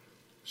of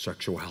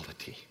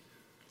sexuality.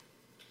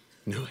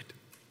 Knew it.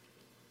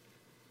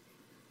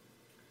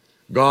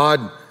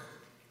 God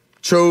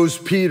chose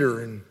Peter,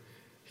 and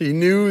he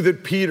knew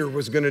that Peter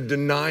was going to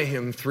deny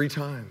him 3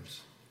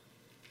 times.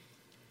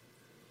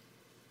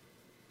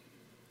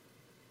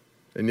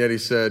 And yet he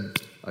said,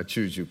 I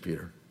choose you,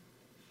 Peter.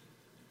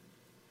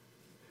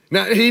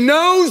 Now, he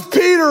knows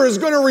Peter is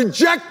going to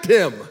reject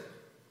him.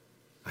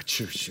 I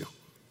choose you.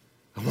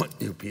 I want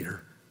you,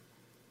 Peter.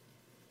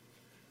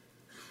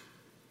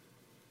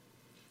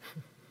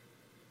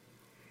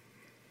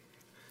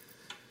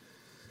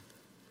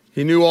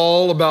 He knew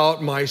all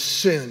about my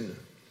sin.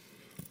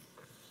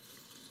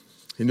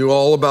 He knew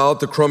all about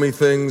the crummy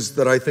things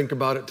that I think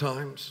about at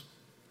times.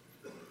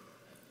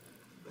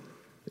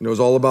 He knows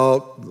all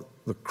about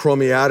the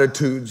crummy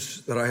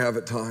attitudes that I have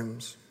at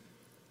times.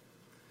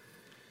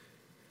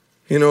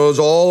 He knows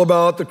all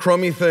about the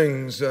crummy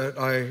things that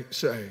I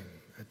say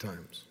at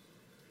times.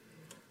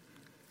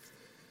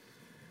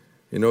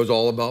 He knows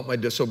all about my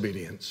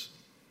disobedience.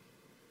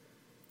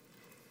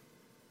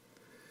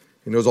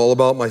 He knows all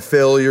about my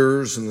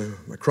failures and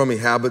my crummy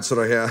habits that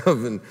I have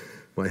and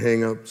my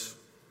hang-ups.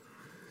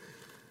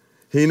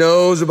 He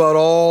knows about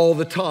all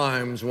the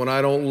times when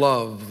I don't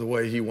love the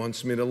way he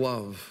wants me to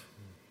love.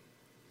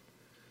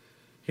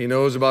 He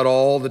knows about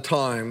all the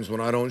times when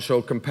I don't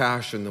show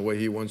compassion the way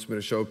he wants me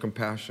to show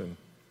compassion.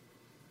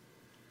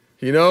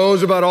 He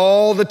knows about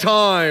all the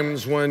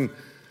times when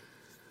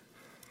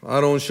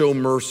I don't show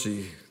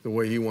mercy the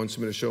way he wants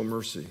me to show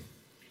mercy.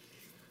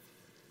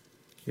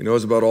 He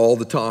knows about all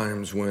the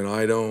times when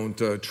I don't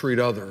treat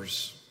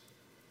others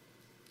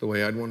the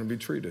way I'd want to be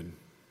treated.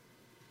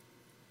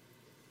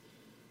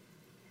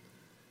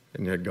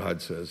 And yet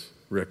God says,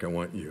 Rick, I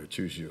want you. I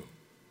choose you.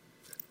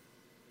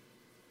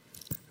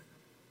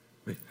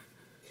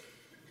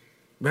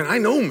 Man, I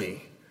know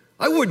me.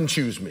 I wouldn't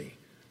choose me.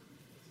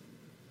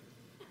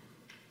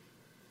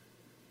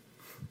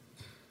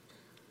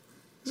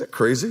 Is that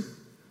crazy?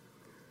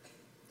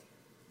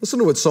 Listen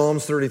to what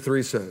Psalms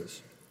 33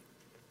 says.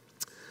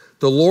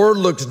 The Lord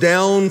looks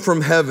down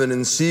from heaven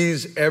and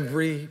sees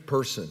every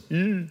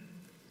person.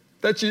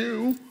 That's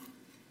you.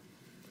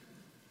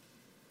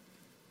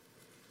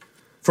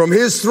 From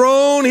his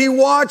throne, he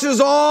watches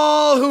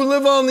all who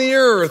live on the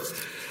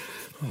earth.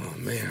 Oh,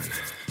 man.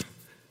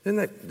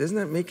 Doesn't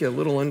that make you a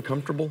little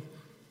uncomfortable?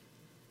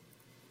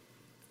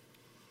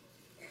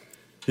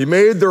 He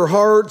made their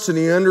hearts and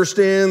he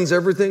understands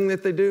everything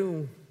that they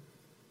do.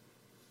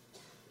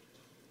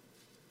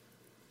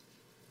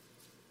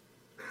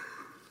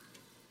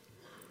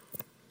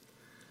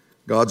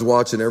 God's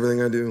watching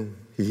everything I do.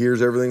 He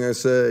hears everything I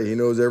say. He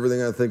knows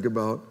everything I think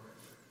about.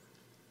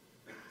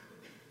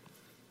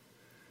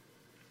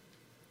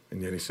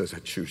 And yet he says, I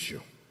choose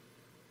you.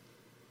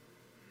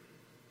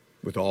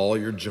 With all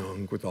your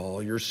junk, with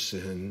all your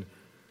sin,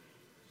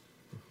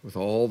 with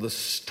all the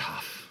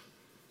stuff,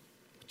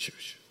 I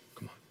choose you.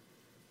 Come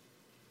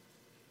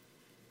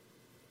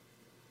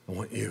on. I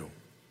want you.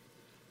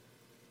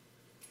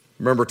 I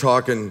remember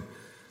talking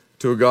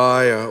to a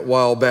guy a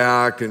while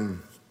back, and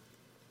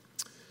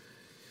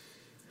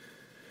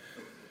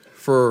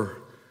for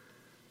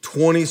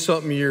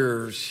 20-something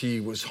years, he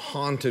was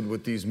haunted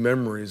with these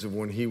memories of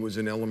when he was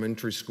in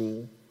elementary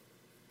school.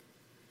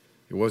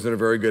 He wasn't a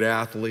very good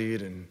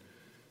athlete, and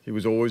he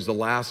was always the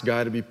last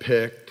guy to be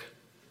picked.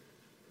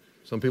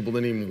 Some people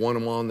didn't even want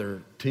him on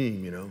their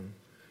team, you know.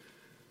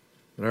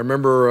 And I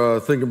remember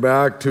thinking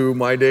back to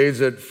my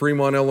days at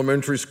Fremont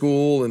Elementary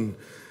School, and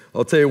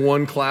I'll tell you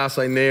one class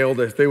I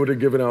nailed. If they would have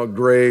given out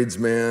grades,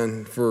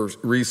 man, for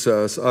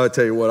recess, I'll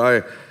tell you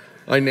what,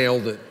 I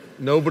nailed it.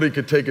 Nobody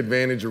could take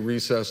advantage of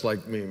recess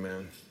like me,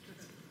 man.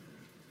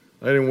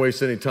 I didn't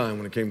waste any time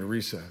when it came to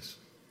recess.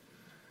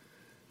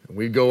 And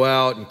we'd go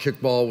out, and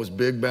kickball was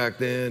big back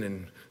then,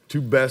 and two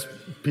best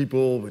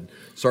people would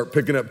start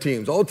picking up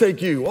teams. I'll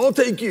take you, I'll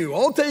take you,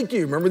 I'll take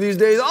you. Remember these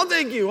days? I'll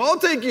take you, I'll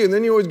take you. And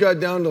then you always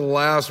got down to the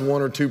last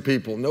one or two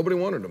people. Nobody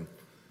wanted them.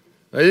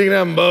 Now you can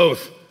have them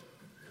both.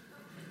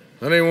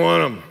 I didn't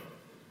want them.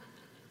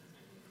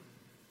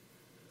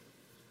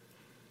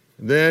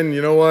 Then,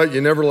 you know what? You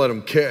never let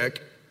them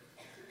kick.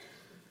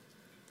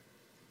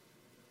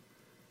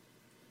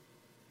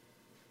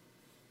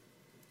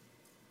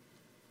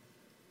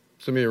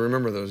 Some of you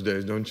remember those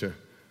days, don't you?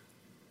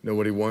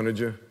 Nobody wanted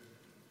you.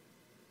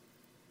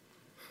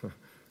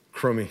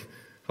 Crummy.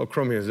 How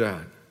crummy is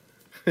that?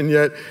 And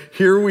yet,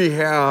 here we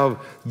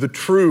have the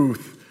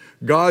truth.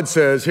 God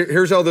says,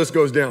 here's how this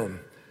goes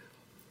down.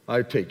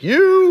 I take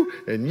you,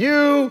 and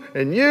you,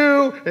 and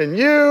you, and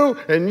you,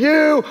 and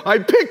you. I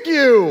pick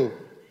you.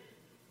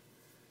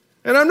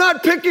 And I'm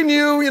not picking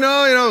you, you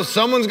know,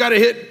 someone's got to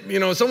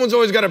hit, someone's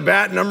always got to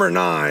bat number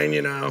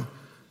 9,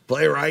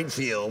 play right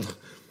field.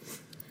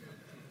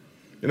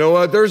 You know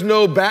what? There's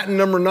no batting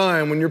number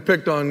 9 when you're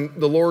picked on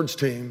the Lord's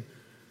team.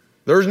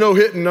 There's no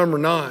hitting number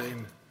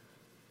 9.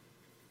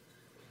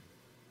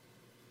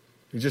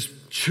 He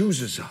just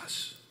chooses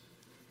us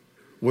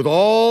with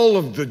all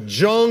of the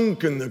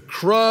junk and the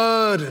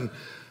crud, and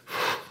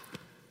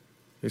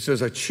he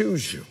says, I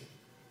choose you.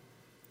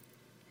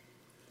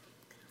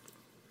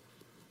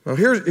 Now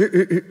here's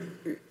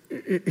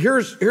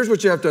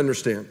what you have to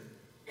understand.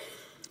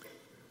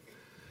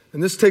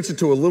 And this takes it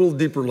to a little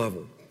deeper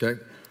level,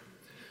 okay?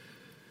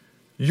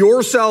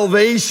 Your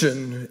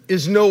salvation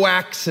is no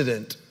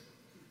accident.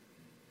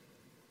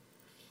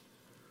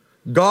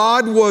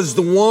 God was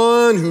the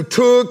one who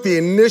took the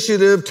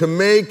initiative to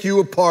make you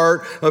a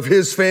part of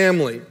his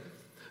family.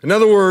 In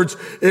other words,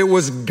 it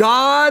was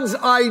God's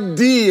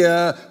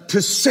idea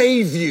to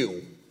save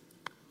you.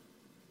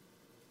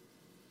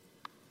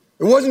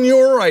 It wasn't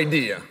your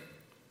idea. It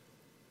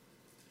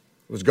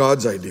was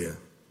God's idea.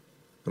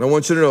 And I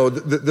want you to know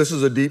this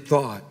is a deep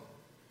thought.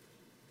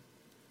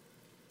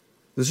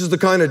 This is the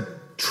kind of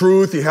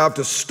truth you have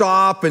to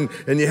stop and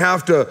you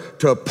have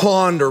to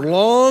ponder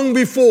long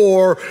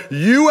before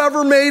you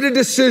ever made a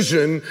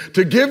decision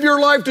to give your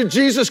life to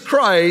Jesus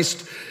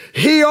Christ.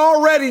 He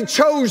already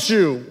chose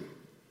you.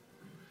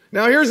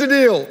 Now here's the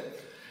deal.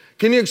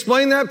 Can you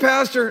explain that,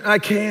 Pastor? I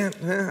can't.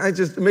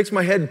 It makes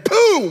my head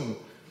boom.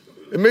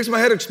 It makes my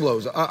head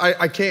explode.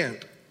 I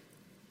can't.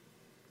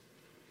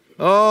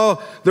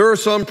 Oh, there are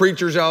some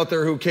preachers out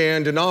there who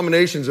can.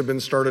 Denominations have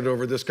been started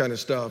over this kind of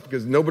stuff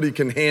because nobody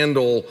can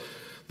handle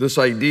this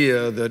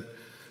idea that,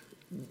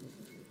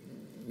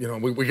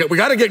 we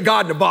got to get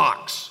God in a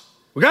box.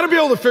 We got to be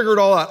able to figure it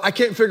all out. I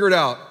can't figure it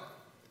out.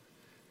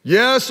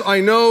 Yes,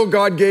 I know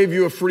God gave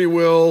you a free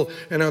will,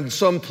 and on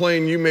some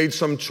plane you made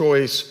some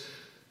choice,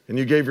 and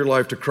you gave your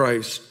life to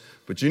Christ.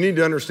 But you need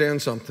to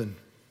understand something.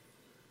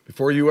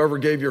 Before you ever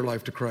gave your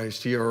life to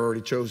Christ, he had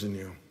already chosen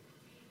you.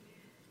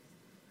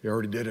 He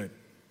already did it.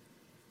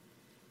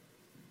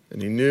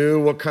 And he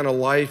knew what kind of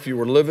life you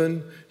were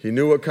living. He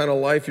knew what kind of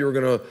life you were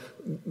going to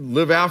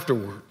live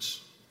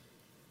afterwards.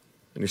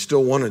 And he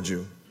still wanted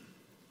you.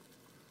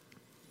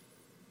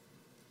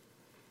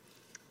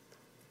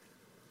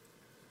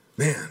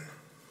 Man.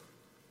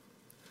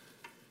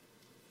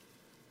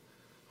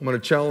 I'm going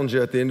to challenge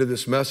you at the end of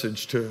this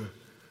message to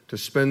to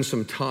spend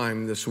some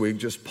time this week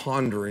just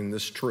pondering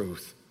this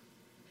truth.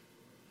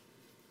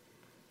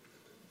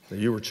 That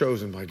you were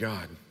chosen by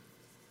God.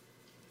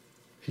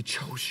 He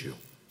chose you.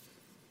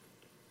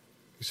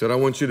 He said, I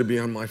want you to be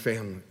on my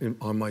family,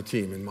 on my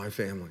team, in my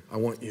family. I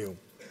want you.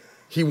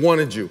 He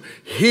wanted you.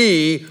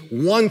 He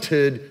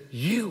wanted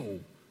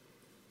you.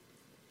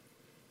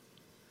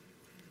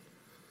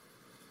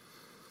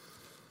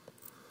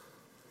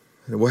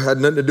 And it had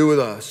nothing to do with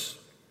us.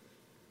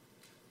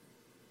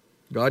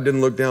 God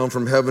didn't look down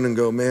from heaven and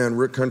go, man,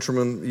 Rick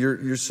Countryman,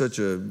 you're such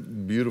a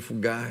beautiful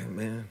guy,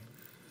 man.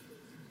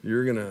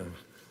 You're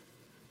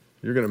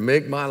gonna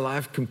make my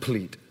life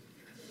complete.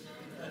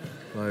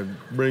 I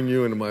bring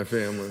you into my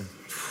family.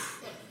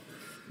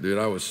 Dude,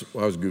 I was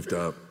goofed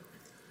up.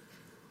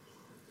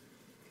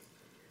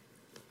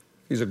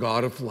 He's a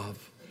God of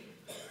love.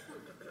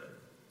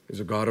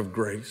 He's a God of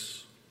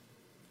grace.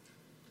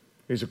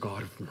 He's a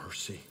God of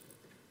mercy.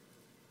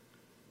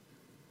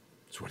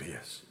 That's what he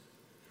is.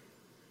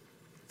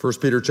 1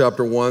 Peter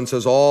chapter 1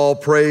 says, all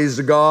praise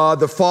to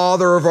God, the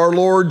Father of our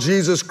Lord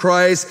Jesus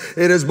Christ.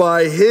 It is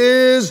by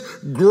his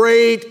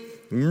great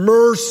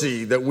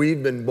mercy that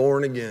we've been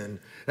born again.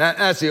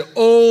 That's the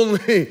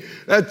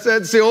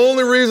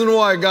only reason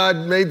why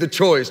God made the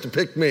choice to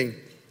pick me.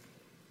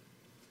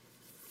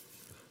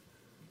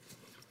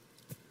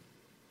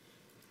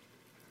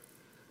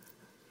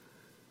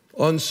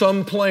 On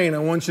some plane, I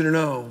want you to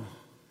know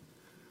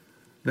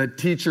that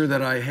teacher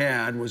that I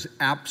had was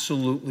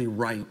absolutely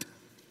right.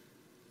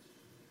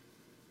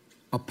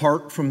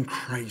 Apart from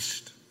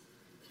Christ,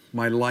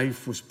 my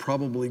life was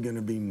probably going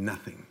to be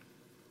nothing.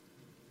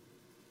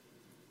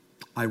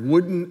 I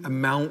wouldn't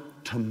amount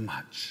to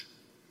much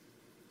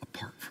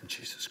apart from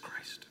Jesus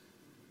Christ.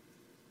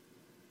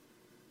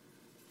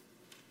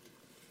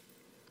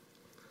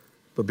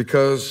 But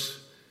because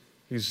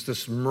he's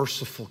this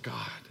merciful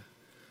God,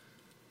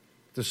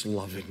 this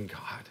loving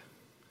God,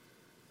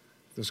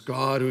 this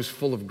God who's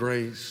full of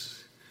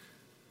grace,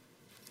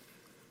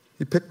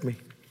 he picked me.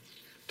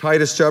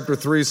 Titus chapter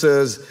 3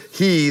 says,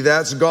 he,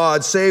 that's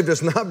God, saved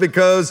us not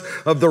because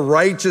of the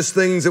righteous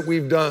things that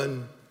we've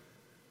done,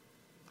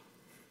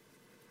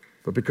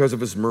 but because of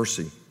his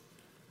mercy.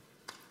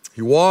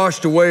 He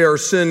washed away our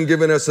sin,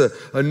 giving us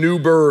a new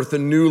birth, a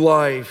new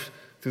life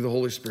through the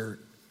Holy Spirit.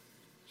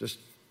 Just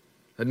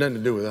had nothing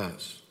to do with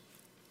us.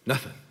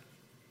 Nothing.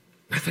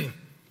 Nothing.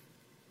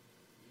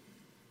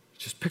 He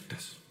just picked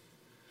us.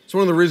 It's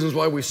one of the reasons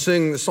why we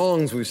sing the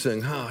songs we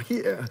sing.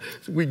 Yeah,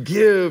 we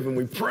give and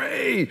we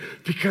pray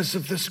because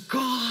of this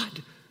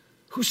God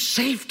who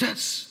saved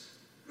us,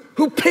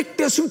 who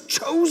picked us, who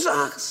chose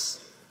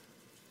us.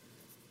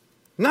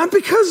 Not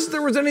because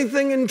there was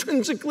anything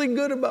intrinsically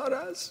good about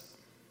us,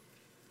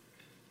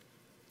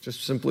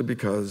 just simply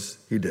because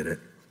he did it.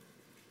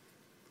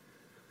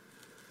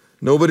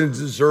 Nobody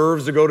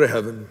deserves to go to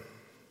heaven.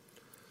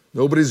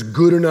 Nobody's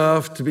good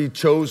enough to be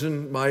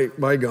chosen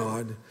by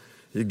God.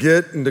 You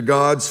get into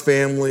God's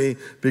family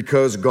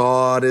because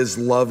God is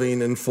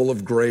loving and full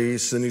of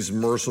grace and he's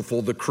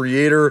merciful. The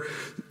creator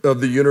of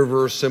the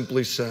universe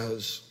simply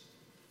says,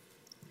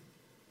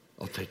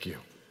 I'll take you.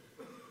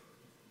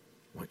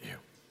 I want you.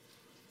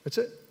 That's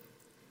it.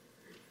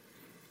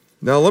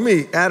 Now let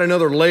me add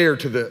another layer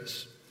to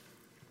this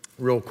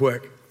real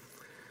quick.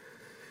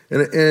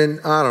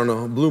 And I don't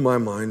know, it blew my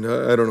mind.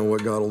 I don't know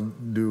what God will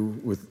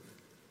do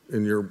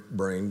in your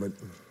brain, but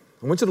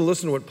I want you to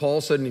listen to what Paul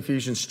said in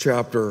Ephesians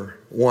chapter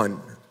 1.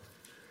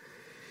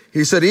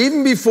 He said,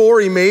 even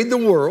before he made the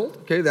world,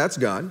 okay, that's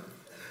God,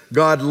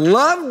 God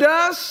loved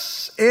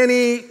us and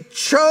he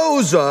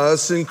chose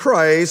us in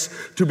Christ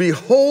to be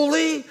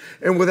holy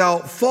and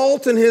without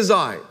fault in his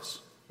eyes.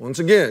 Once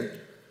again,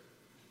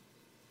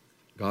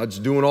 God's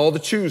doing all the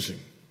choosing.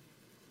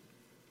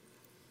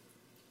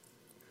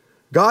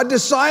 God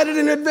decided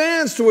in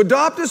advance to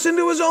adopt us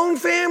into his own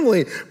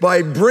family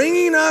by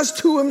bringing us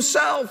to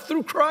himself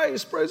through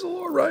Christ. Praise the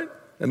Lord, right?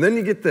 And then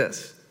you get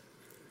this.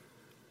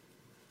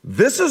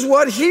 This is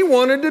what he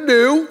wanted to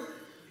do,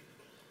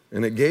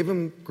 and it gave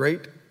him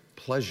great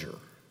pleasure.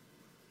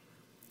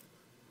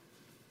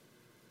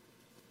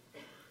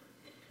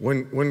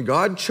 When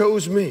God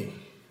chose me,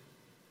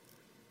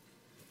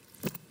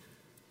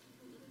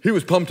 he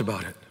was pumped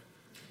about it.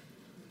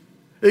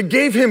 It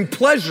gave him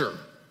pleasure.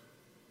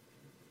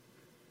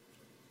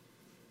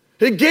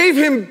 It gave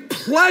him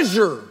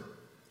pleasure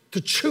to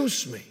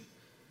choose me.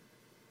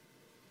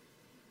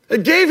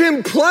 It gave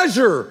him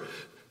pleasure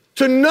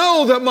to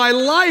know that my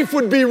life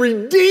would be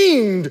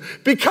redeemed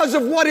because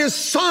of what his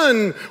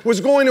son was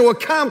going to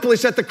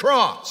accomplish at the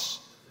cross.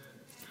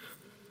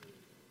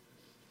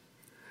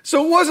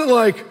 So it wasn't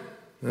like,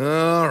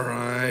 all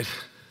right,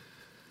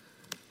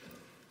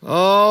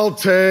 I'll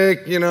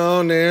take,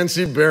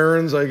 Nancy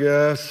Barron's, I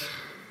guess.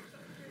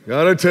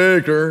 Gotta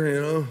take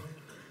her,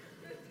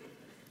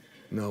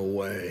 No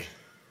way.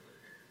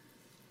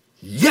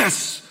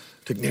 Yes,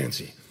 take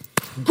Nancy.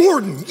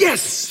 Gordon,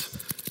 yes.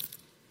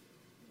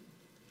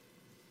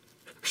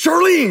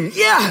 Charlene,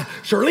 yeah.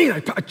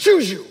 Charlene, I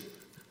choose you.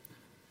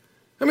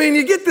 I mean,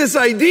 you get this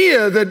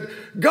idea that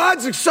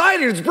God's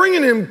excited. It's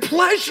bringing him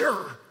pleasure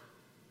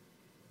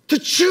to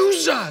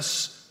choose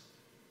us,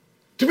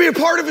 to be a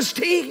part of his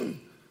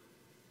team.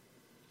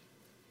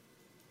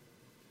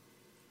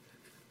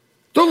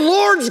 The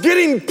Lord's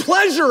getting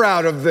pleasure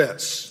out of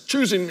this,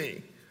 choosing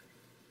me.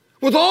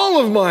 With all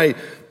of my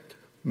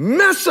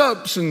mess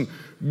ups and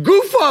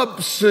goof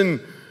ups and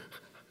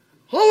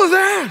all of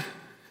that.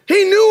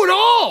 He knew it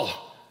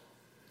all.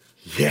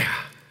 Yeah.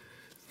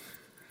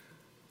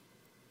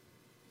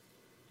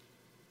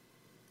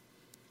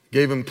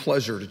 Gave him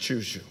pleasure to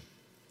choose you.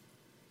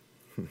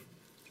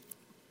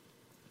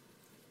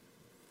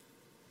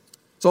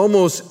 It's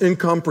almost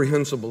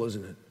incomprehensible,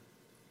 isn't it?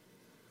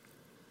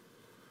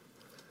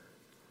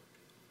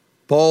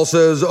 Paul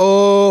says,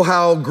 oh,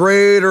 how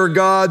great are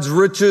God's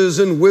riches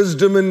and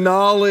wisdom and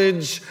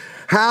knowledge.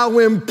 How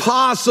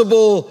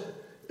impossible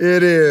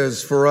it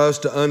is for us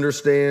to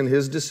understand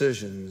his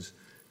decisions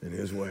and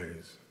his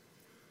ways.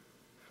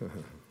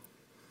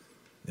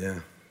 Yeah,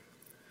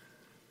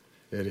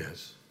 it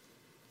is.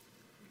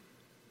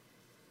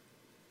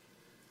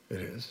 It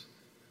is.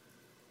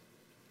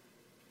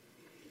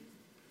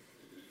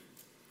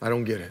 I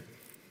don't get it.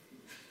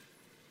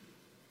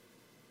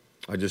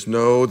 I just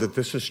know that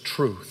this is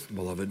truth,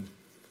 beloved.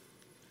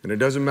 And it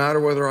doesn't matter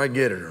whether I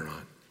get it or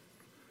not.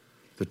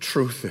 The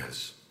truth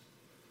is,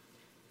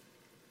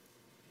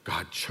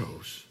 God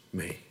chose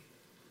me,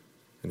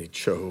 and he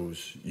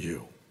chose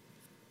you,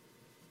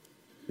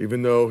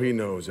 even though he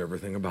knows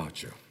everything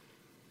about you.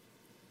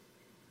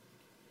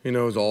 He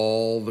knows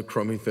all the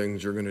crummy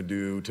things you're going to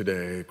do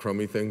today,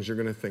 crummy things you're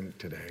going to think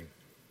today.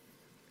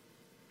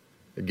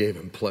 It gave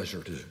him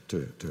pleasure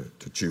to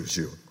choose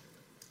you.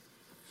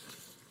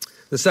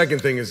 The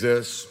second thing is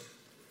this,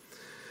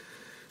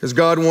 is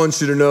God wants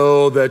you to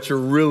know that you're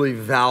really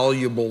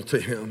valuable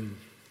to him.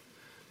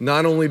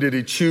 Not only did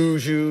he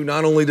choose you,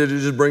 not only did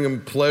it just bring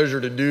him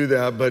pleasure to do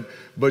that,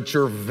 but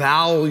you're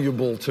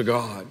valuable to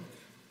God.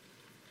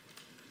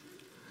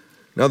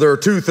 Now, there are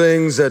two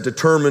things that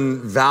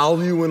determine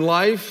value in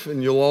life,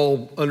 and you'll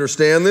all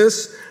understand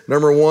this.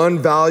 Number one,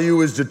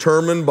 value is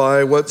determined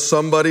by what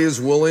somebody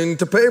is willing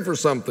to pay for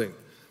something.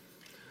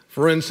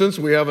 For instance,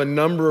 we have a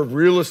number of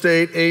real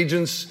estate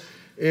agents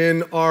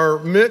in our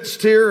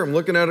midst here. I'm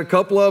looking at a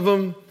couple of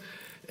them.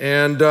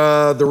 And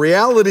the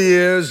reality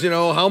is,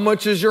 how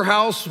much is your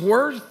house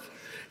worth?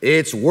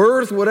 It's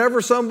worth whatever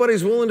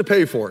somebody's willing to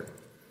pay for it.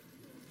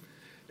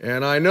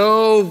 And I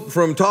know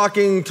from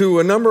talking to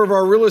a number of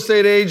our real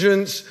estate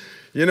agents,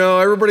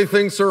 everybody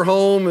thinks their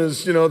home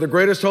is, the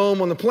greatest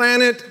home on the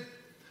planet.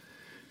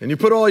 And you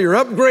put all your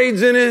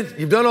upgrades in it,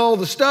 you've done all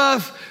the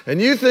stuff, and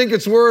you think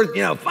it's worth,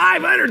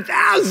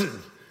 $500,000.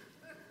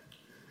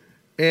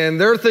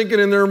 And they're thinking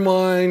in their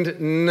mind,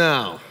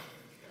 no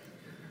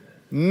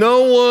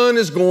one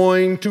is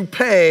going to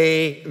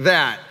pay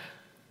that.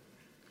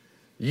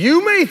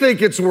 You may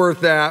think it's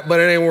worth that,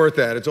 but it ain't worth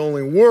that. It's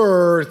only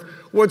worth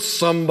what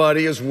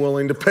somebody is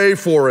willing to pay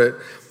for it.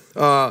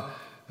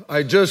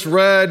 I just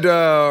read,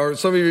 or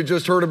some of you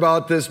just heard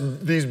about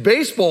these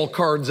baseball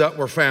cards that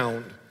were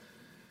found.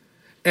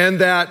 And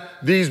that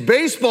these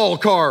baseball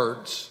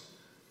cards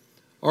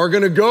are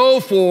going to go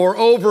for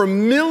over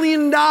 $1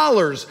 million.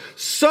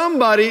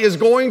 Somebody is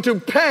going to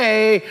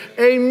pay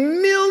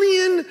 $1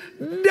 million.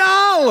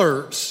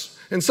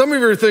 And some of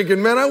you are thinking,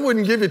 man, I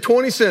wouldn't give you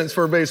 20 cents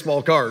for a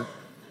baseball card.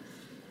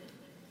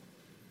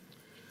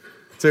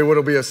 Say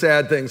what'll be a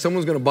sad thing.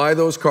 Someone's going to buy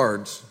those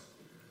cards,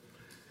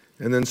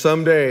 and then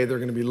someday they're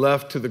going to be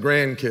left to the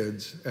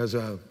grandkids as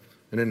an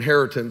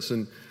inheritance,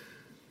 and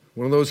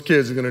one of those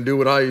kids is going to do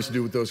what I used to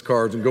do with those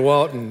cards and go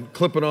out and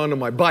clip it onto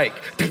my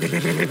bike.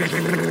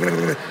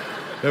 That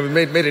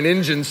made an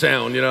engine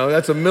sound,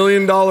 That's $1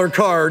 million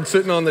card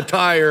sitting on the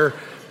tire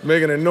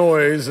making a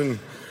noise, and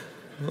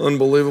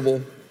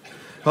unbelievable.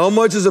 How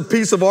much is a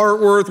piece of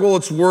art worth? Well,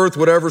 it's worth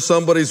whatever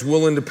somebody's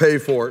willing to pay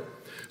for it.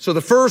 So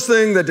the first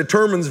thing that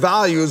determines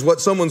value is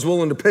what someone's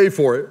willing to pay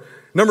for it.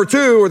 Number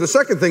two, or the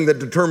second thing that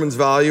determines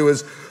value,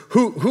 is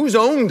who's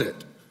owned it.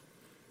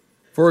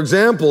 For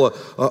example,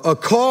 a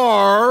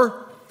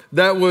car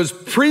that was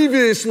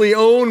previously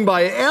owned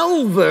by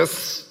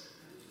Elvis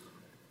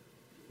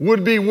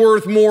would be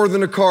worth more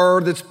than a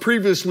car that's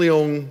previously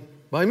owned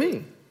by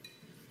me.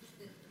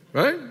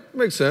 Right?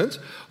 Makes sense.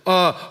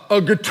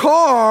 A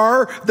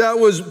guitar that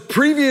was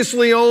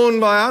previously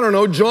owned by,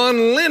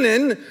 John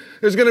Lennon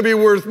is going to be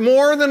worth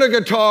more than a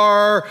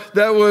guitar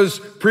that was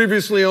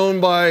previously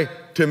owned by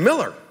Tim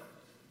Miller.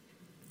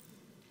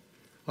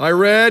 I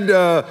read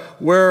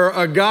where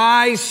a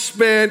guy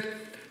spent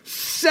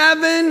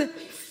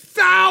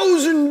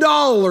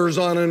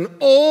 $7,000 on an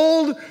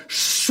old,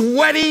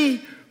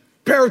 sweaty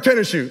pair of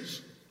tennis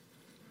shoes,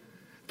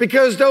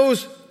 because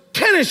those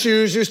tennis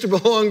shoes used to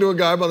belong to a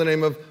guy by the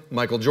name of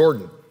Michael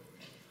Jordan.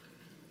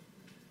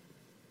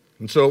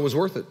 And so it was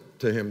worth it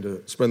to him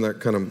to spend that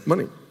kind of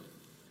money.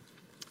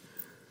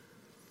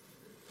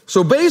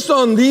 So based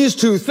on these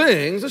two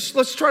things,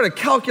 let's try to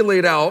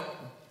calculate out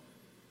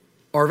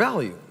our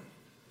value.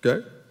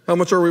 Okay? How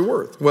much are we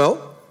worth?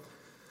 Well,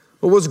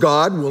 was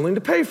God willing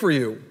to pay for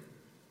you?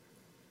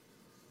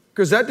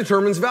 because that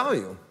determines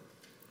value.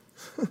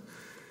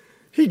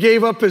 He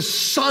gave up his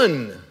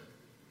son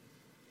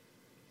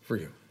for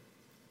you.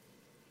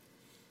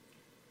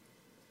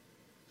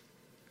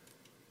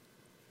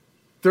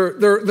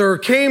 There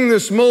came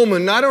this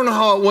moment, and I don't know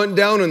how it went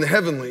down in the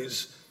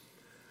heavenlies,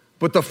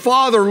 but the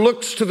Father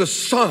looks to the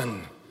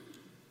Son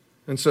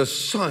and says,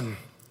 Son,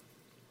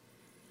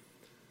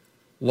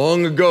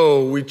 long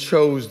ago we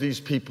chose these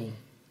people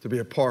to be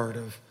a part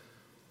of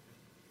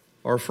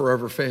our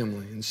forever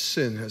family, and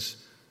sin has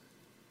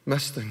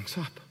messed things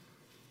up.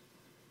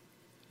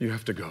 You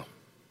have to go.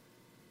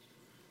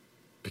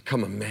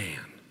 Become a man.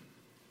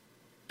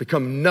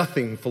 Become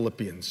nothing,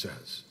 Philippians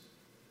says.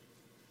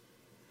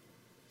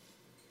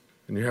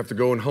 And you have to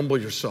go and humble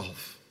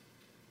yourself.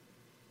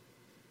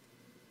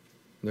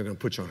 And they're going to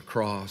put you on a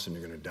cross, and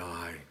you're going to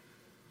die.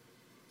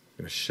 You're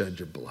going to shed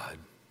your blood.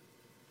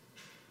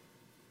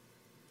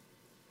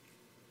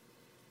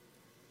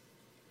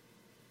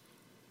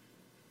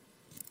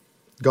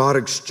 God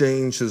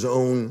exchanged his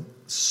own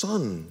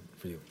son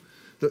for you.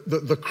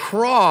 The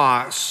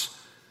cross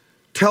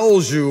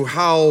tells you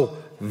how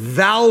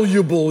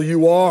valuable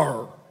you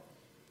are.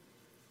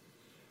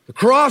 The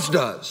cross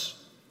does.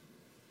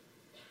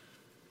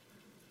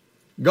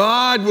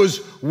 God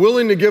was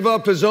willing to give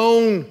up his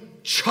own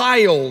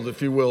child,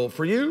 if you will,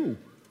 for you.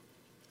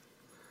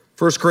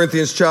 1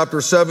 Corinthians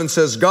chapter 7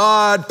 says,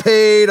 God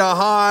paid a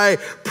high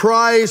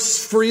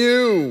price for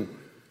you.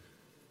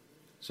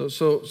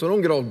 So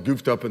don't get all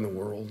goofed up in the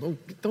world.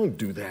 Don't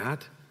do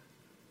that.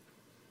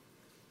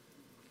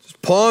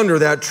 Just ponder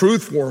that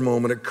truth for a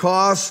moment. It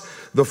costs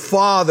the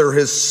Father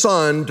his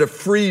Son to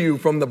free you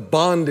from the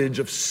bondage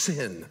of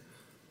sin.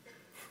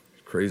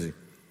 It's crazy.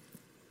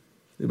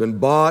 You've been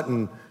bought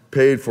and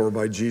paid for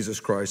by Jesus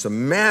Christ.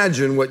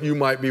 Imagine what you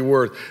might be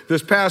worth.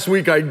 This past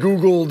week I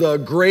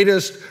Googled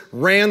greatest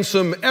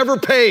ransom ever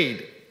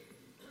paid.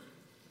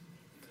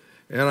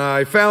 And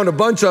I found a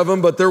bunch of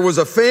them, but there was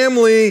a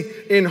family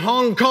in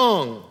Hong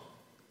Kong,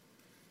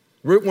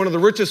 one of the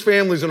richest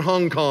families in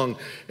Hong Kong,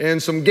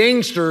 and some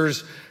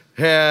gangsters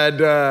had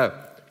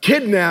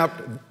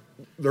kidnapped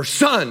their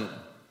son.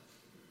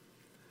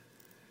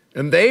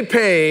 And they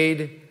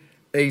paid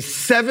a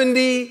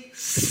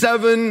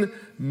 $77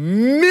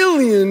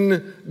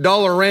 million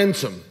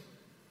ransom.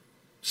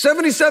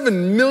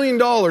 $77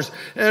 million.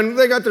 And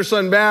they got their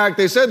son back.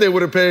 They said they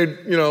would have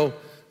paid,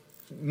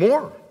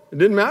 more. It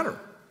didn't matter.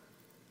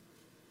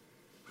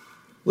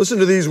 Listen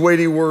to these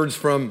weighty words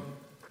from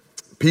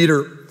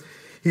Peter.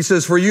 He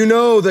says, for you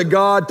know that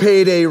God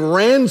paid a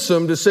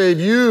ransom to save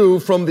you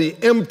from the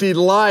empty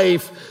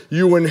life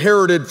you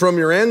inherited from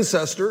your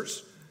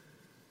ancestors.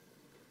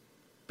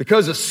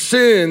 Because of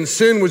sin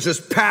was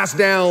just passed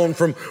down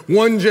from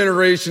one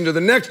generation to the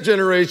next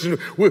generation.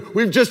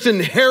 We've just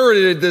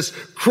inherited this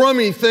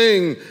crummy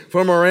thing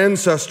from our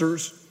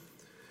ancestors.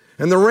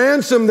 And the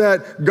ransom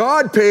that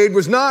God paid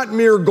was not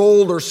mere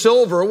gold or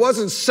silver. It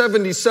wasn't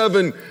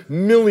 $77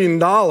 million.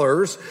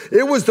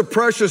 It was the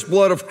precious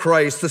blood of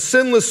Christ, the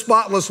sinless,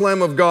 spotless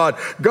Lamb of God.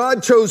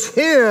 God chose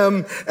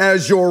him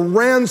as your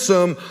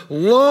ransom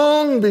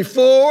long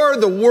before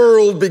the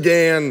world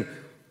began.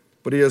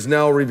 But he has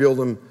now revealed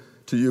him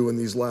to you in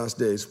these last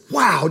days.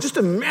 Wow, just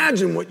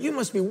imagine what you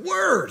must be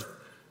worth.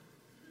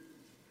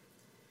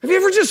 Have you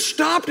ever just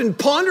stopped and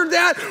pondered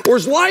that? Or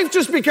has life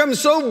just become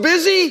so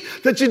busy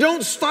that you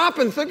don't stop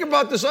and think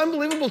about this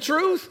unbelievable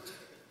truth?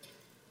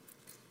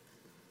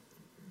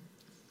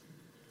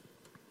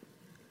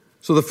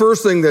 So the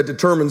first thing that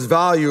determines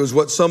value is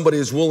what somebody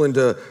is willing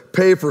to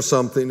pay for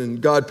something,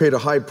 and God paid a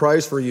high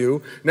price for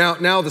you.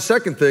 Now the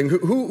second thing,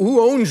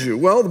 who owns you?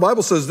 Well, the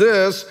Bible says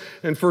this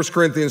in 1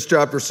 Corinthians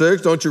chapter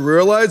 6, don't you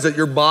realize that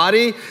your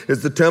body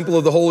is the temple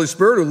of the Holy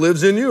Spirit who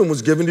lives in you and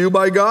was given to you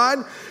by God?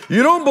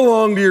 You don't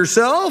belong to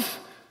yourself.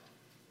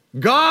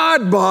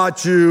 God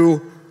bought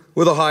you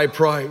with a high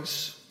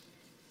price.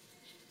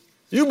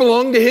 You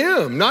belong to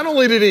him. Not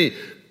only did he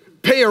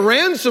pay a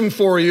ransom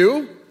for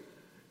you,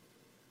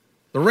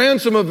 the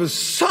ransom of his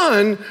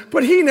son,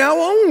 but he now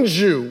owns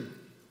you.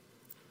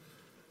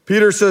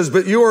 Peter says,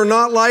 but you are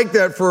not like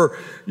that, for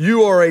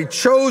you are a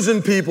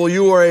chosen people.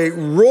 You are a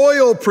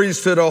royal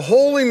priesthood, a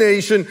holy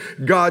nation,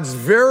 God's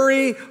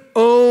very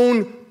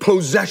own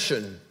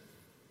possession.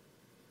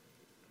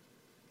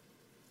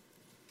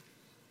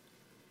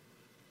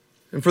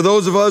 And for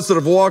those of us that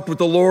have walked with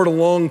the Lord a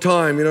long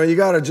time, you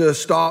got to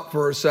just stop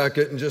for a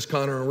second and just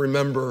kind of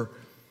remember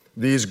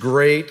these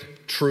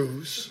great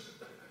truths.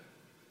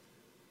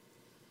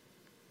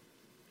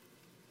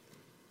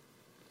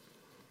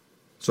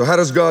 So how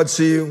does God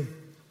see you?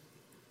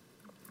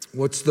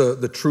 What's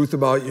the truth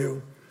about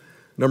you?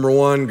 Number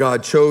one,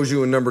 God chose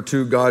you. And number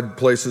two, God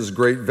places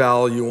great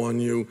value on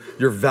you.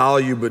 You're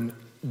valuable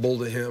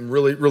to him,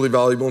 really, really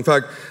valuable. In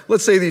fact,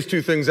 let's say these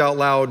two things out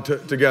loud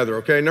together,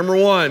 okay? Number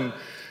one,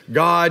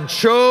 God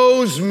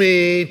chose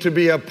me to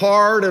be a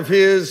part of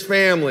his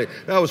family.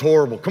 That was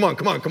horrible. Come on.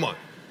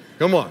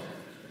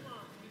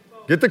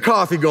 Get Get the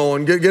coffee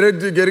going. Get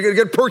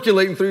it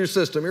percolating through your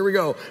system. Here we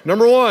go.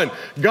 Number one,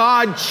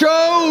 God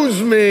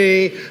chose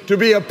me to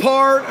be a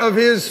part of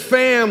his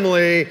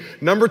family.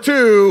 Number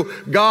two,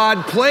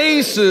 God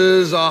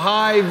places a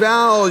high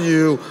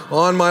value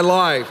on my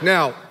life.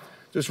 Now,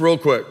 just real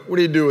quick, what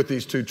do you do with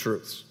these two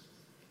truths?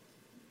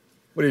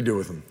 What do you do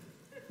with them?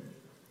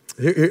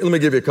 Here, let me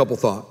give you a couple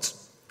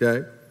thoughts,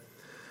 okay?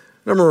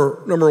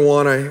 Number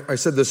one, I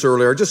said this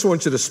earlier, I just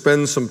want you to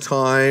spend some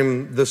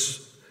time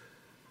this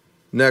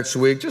next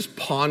week just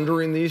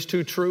pondering these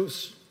two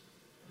truths.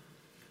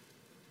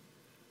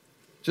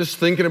 Just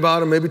thinking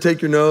about them, maybe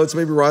take your notes,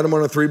 maybe write them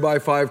on a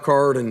 3x5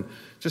 card and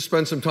just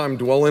spend some time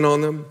dwelling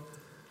on them.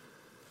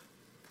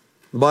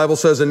 The Bible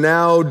says, and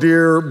now,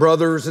 dear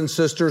brothers and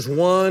sisters,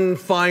 one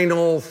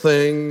final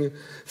thing,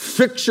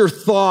 fix your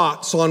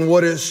thoughts on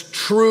what is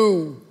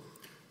true.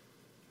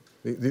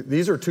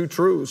 These are two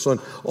truths,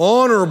 on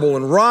honorable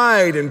and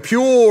right and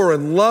pure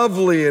and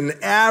lovely and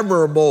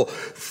admirable.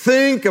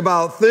 Think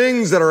about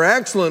things that are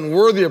excellent and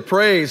worthy of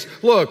praise.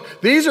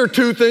 Look, these are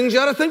two things you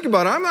got to think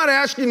about. I'm not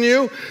asking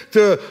you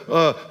to,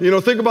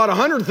 think about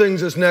 100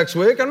 things this next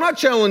week. I'm not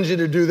challenging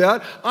you to do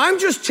that. I'm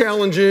just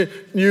challenging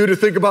you to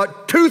think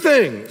about two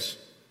things.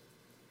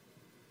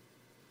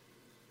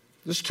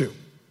 Just two.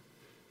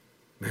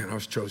 Man, I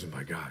was chosen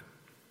by God,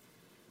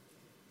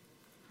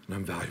 and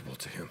I'm valuable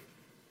to him.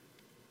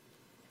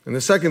 And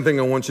the second thing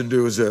I want you to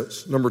do is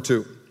this. Number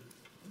two,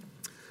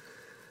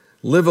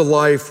 live a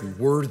life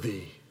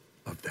worthy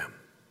of them.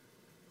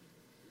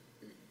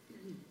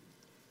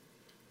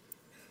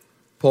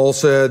 Paul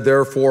said,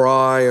 therefore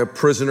I, a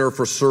prisoner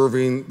for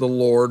serving the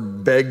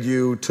Lord, beg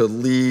you to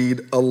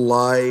lead a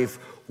life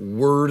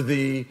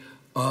worthy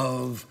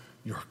of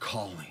your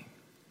calling.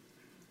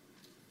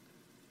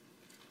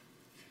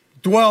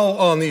 Dwell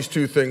on these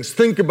two things.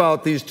 Think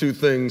about these two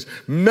things.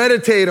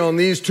 Meditate on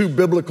these two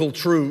biblical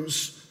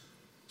truths.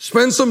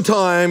 Spend some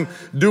time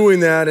doing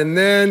that and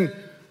then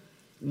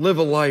live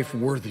a life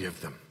worthy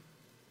of them.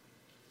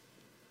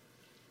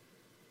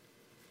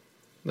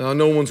 Now,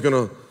 no one's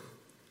going to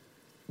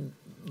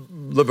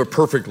live a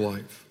perfect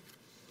life,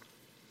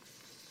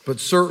 but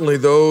certainly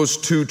those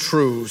two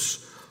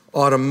truths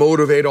ought to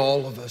motivate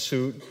all of us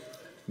who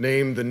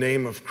name the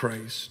name of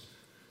Christ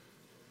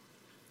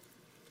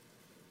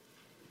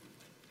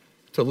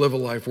to live a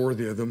life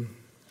worthy of them.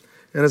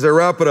 And as I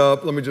wrap it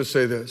up, let me just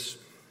say this.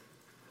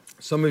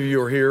 Some of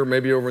you are here,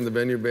 maybe over in the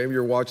venue, maybe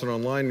you're watching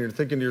online, and you're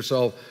thinking to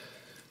yourself,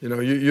 you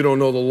don't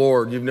know the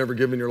Lord, you've never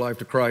given your life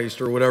to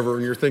Christ or whatever,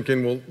 and you're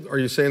thinking, well, are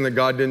you saying that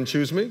God didn't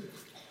choose me?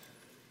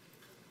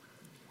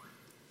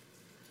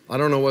 I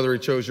don't know whether he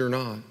chose you or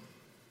not.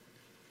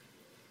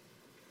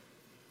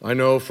 I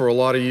know for a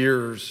lot of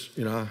years,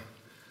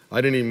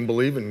 I didn't even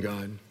believe in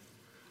God.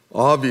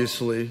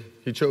 Obviously,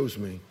 he chose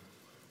me.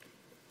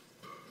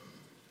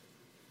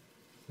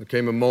 There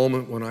came a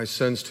moment when I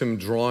sensed him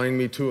drawing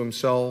me to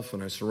himself,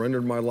 and I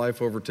surrendered my life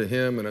over to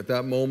him, and at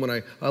that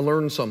moment I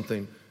learned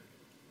something.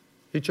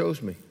 He chose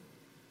me.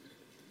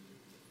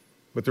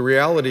 But the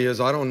reality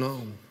is I don't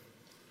know.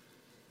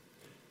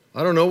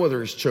 I don't know whether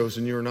he's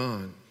chosen you or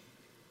not.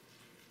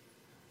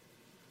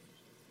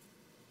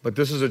 But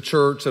this is a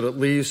church that at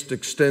least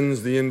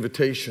extends the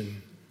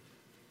invitation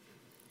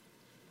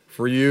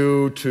for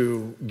you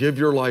to give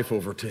your life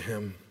over to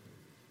him.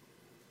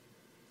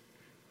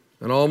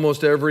 And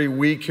almost every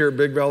week here at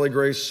Big Valley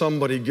Grace,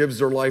 somebody gives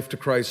their life to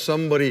Christ.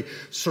 Somebody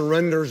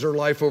surrenders their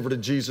life over to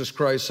Jesus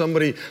Christ.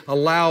 Somebody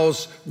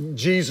allows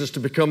Jesus to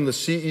become the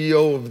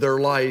CEO of their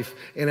life.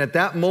 And at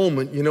that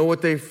moment, you know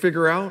what they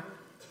figure out?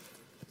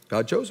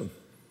 God chose them.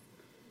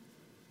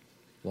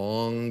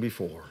 Long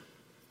before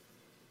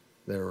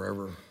they were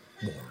ever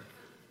born.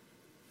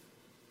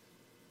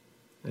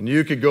 And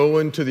you could go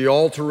into the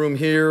altar room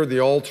here, the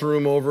altar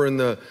room over in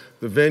the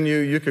venue.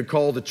 You could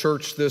call the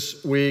church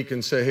this week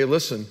and say, hey,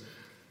 listen,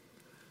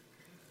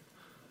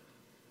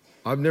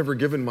 I've never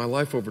given my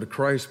life over to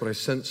Christ, but I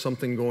sense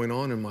something going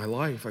on in my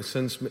life. I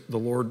sense the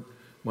Lord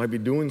might be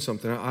doing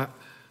something. I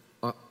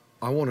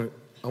want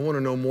to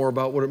know more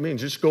about what it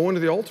means. Just go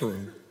into the altar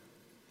room.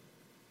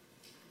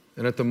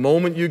 And at the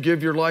moment you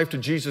give your life to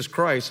Jesus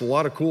Christ, a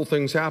lot of cool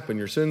things happen.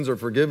 Your sins are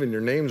forgiven. Your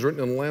name's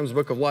written in the Lamb's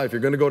Book of Life. You're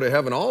going to go to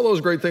heaven. All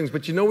those great things.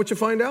 But you know what you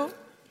find out?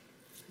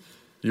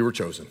 You were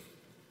chosen.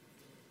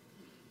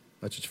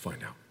 That's what you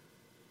find out.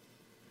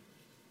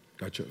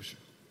 God chose you.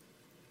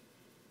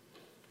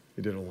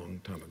 He did a long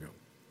time ago.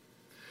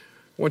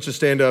 I want you to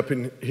stand up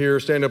in here,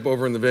 stand up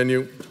over in the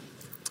venue.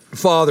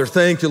 Father,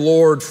 thank you,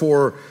 Lord,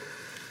 for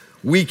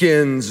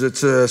weekends.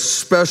 It's a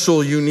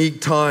special, unique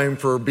time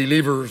for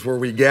believers where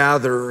we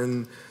gather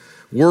and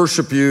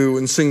worship you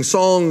and sing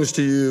songs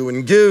to you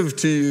and give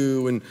to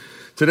you. And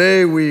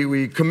today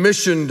we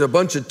commissioned a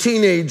bunch of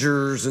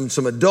teenagers and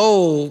some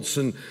adults.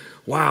 And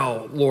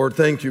wow, Lord,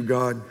 thank you,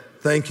 God.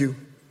 Thank you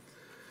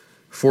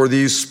for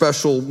these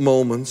special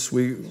moments,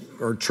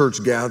 our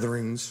church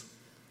gatherings.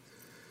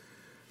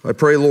 I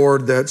pray,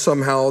 Lord, that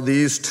somehow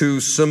these two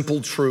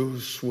simple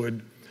truths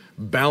would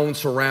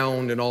bounce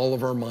around in all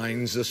of our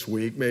minds this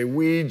week. May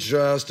we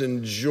just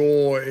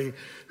enjoy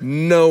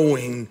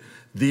knowing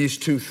these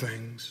two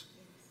things.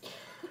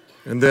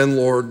 And then,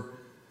 Lord,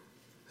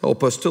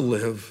 help us to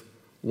live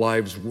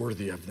lives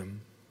worthy of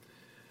them.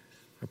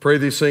 I pray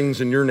these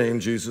things in your name,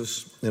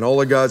 Jesus. And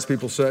all of God's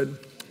people said,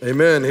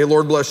 amen. Hey,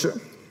 Lord bless you.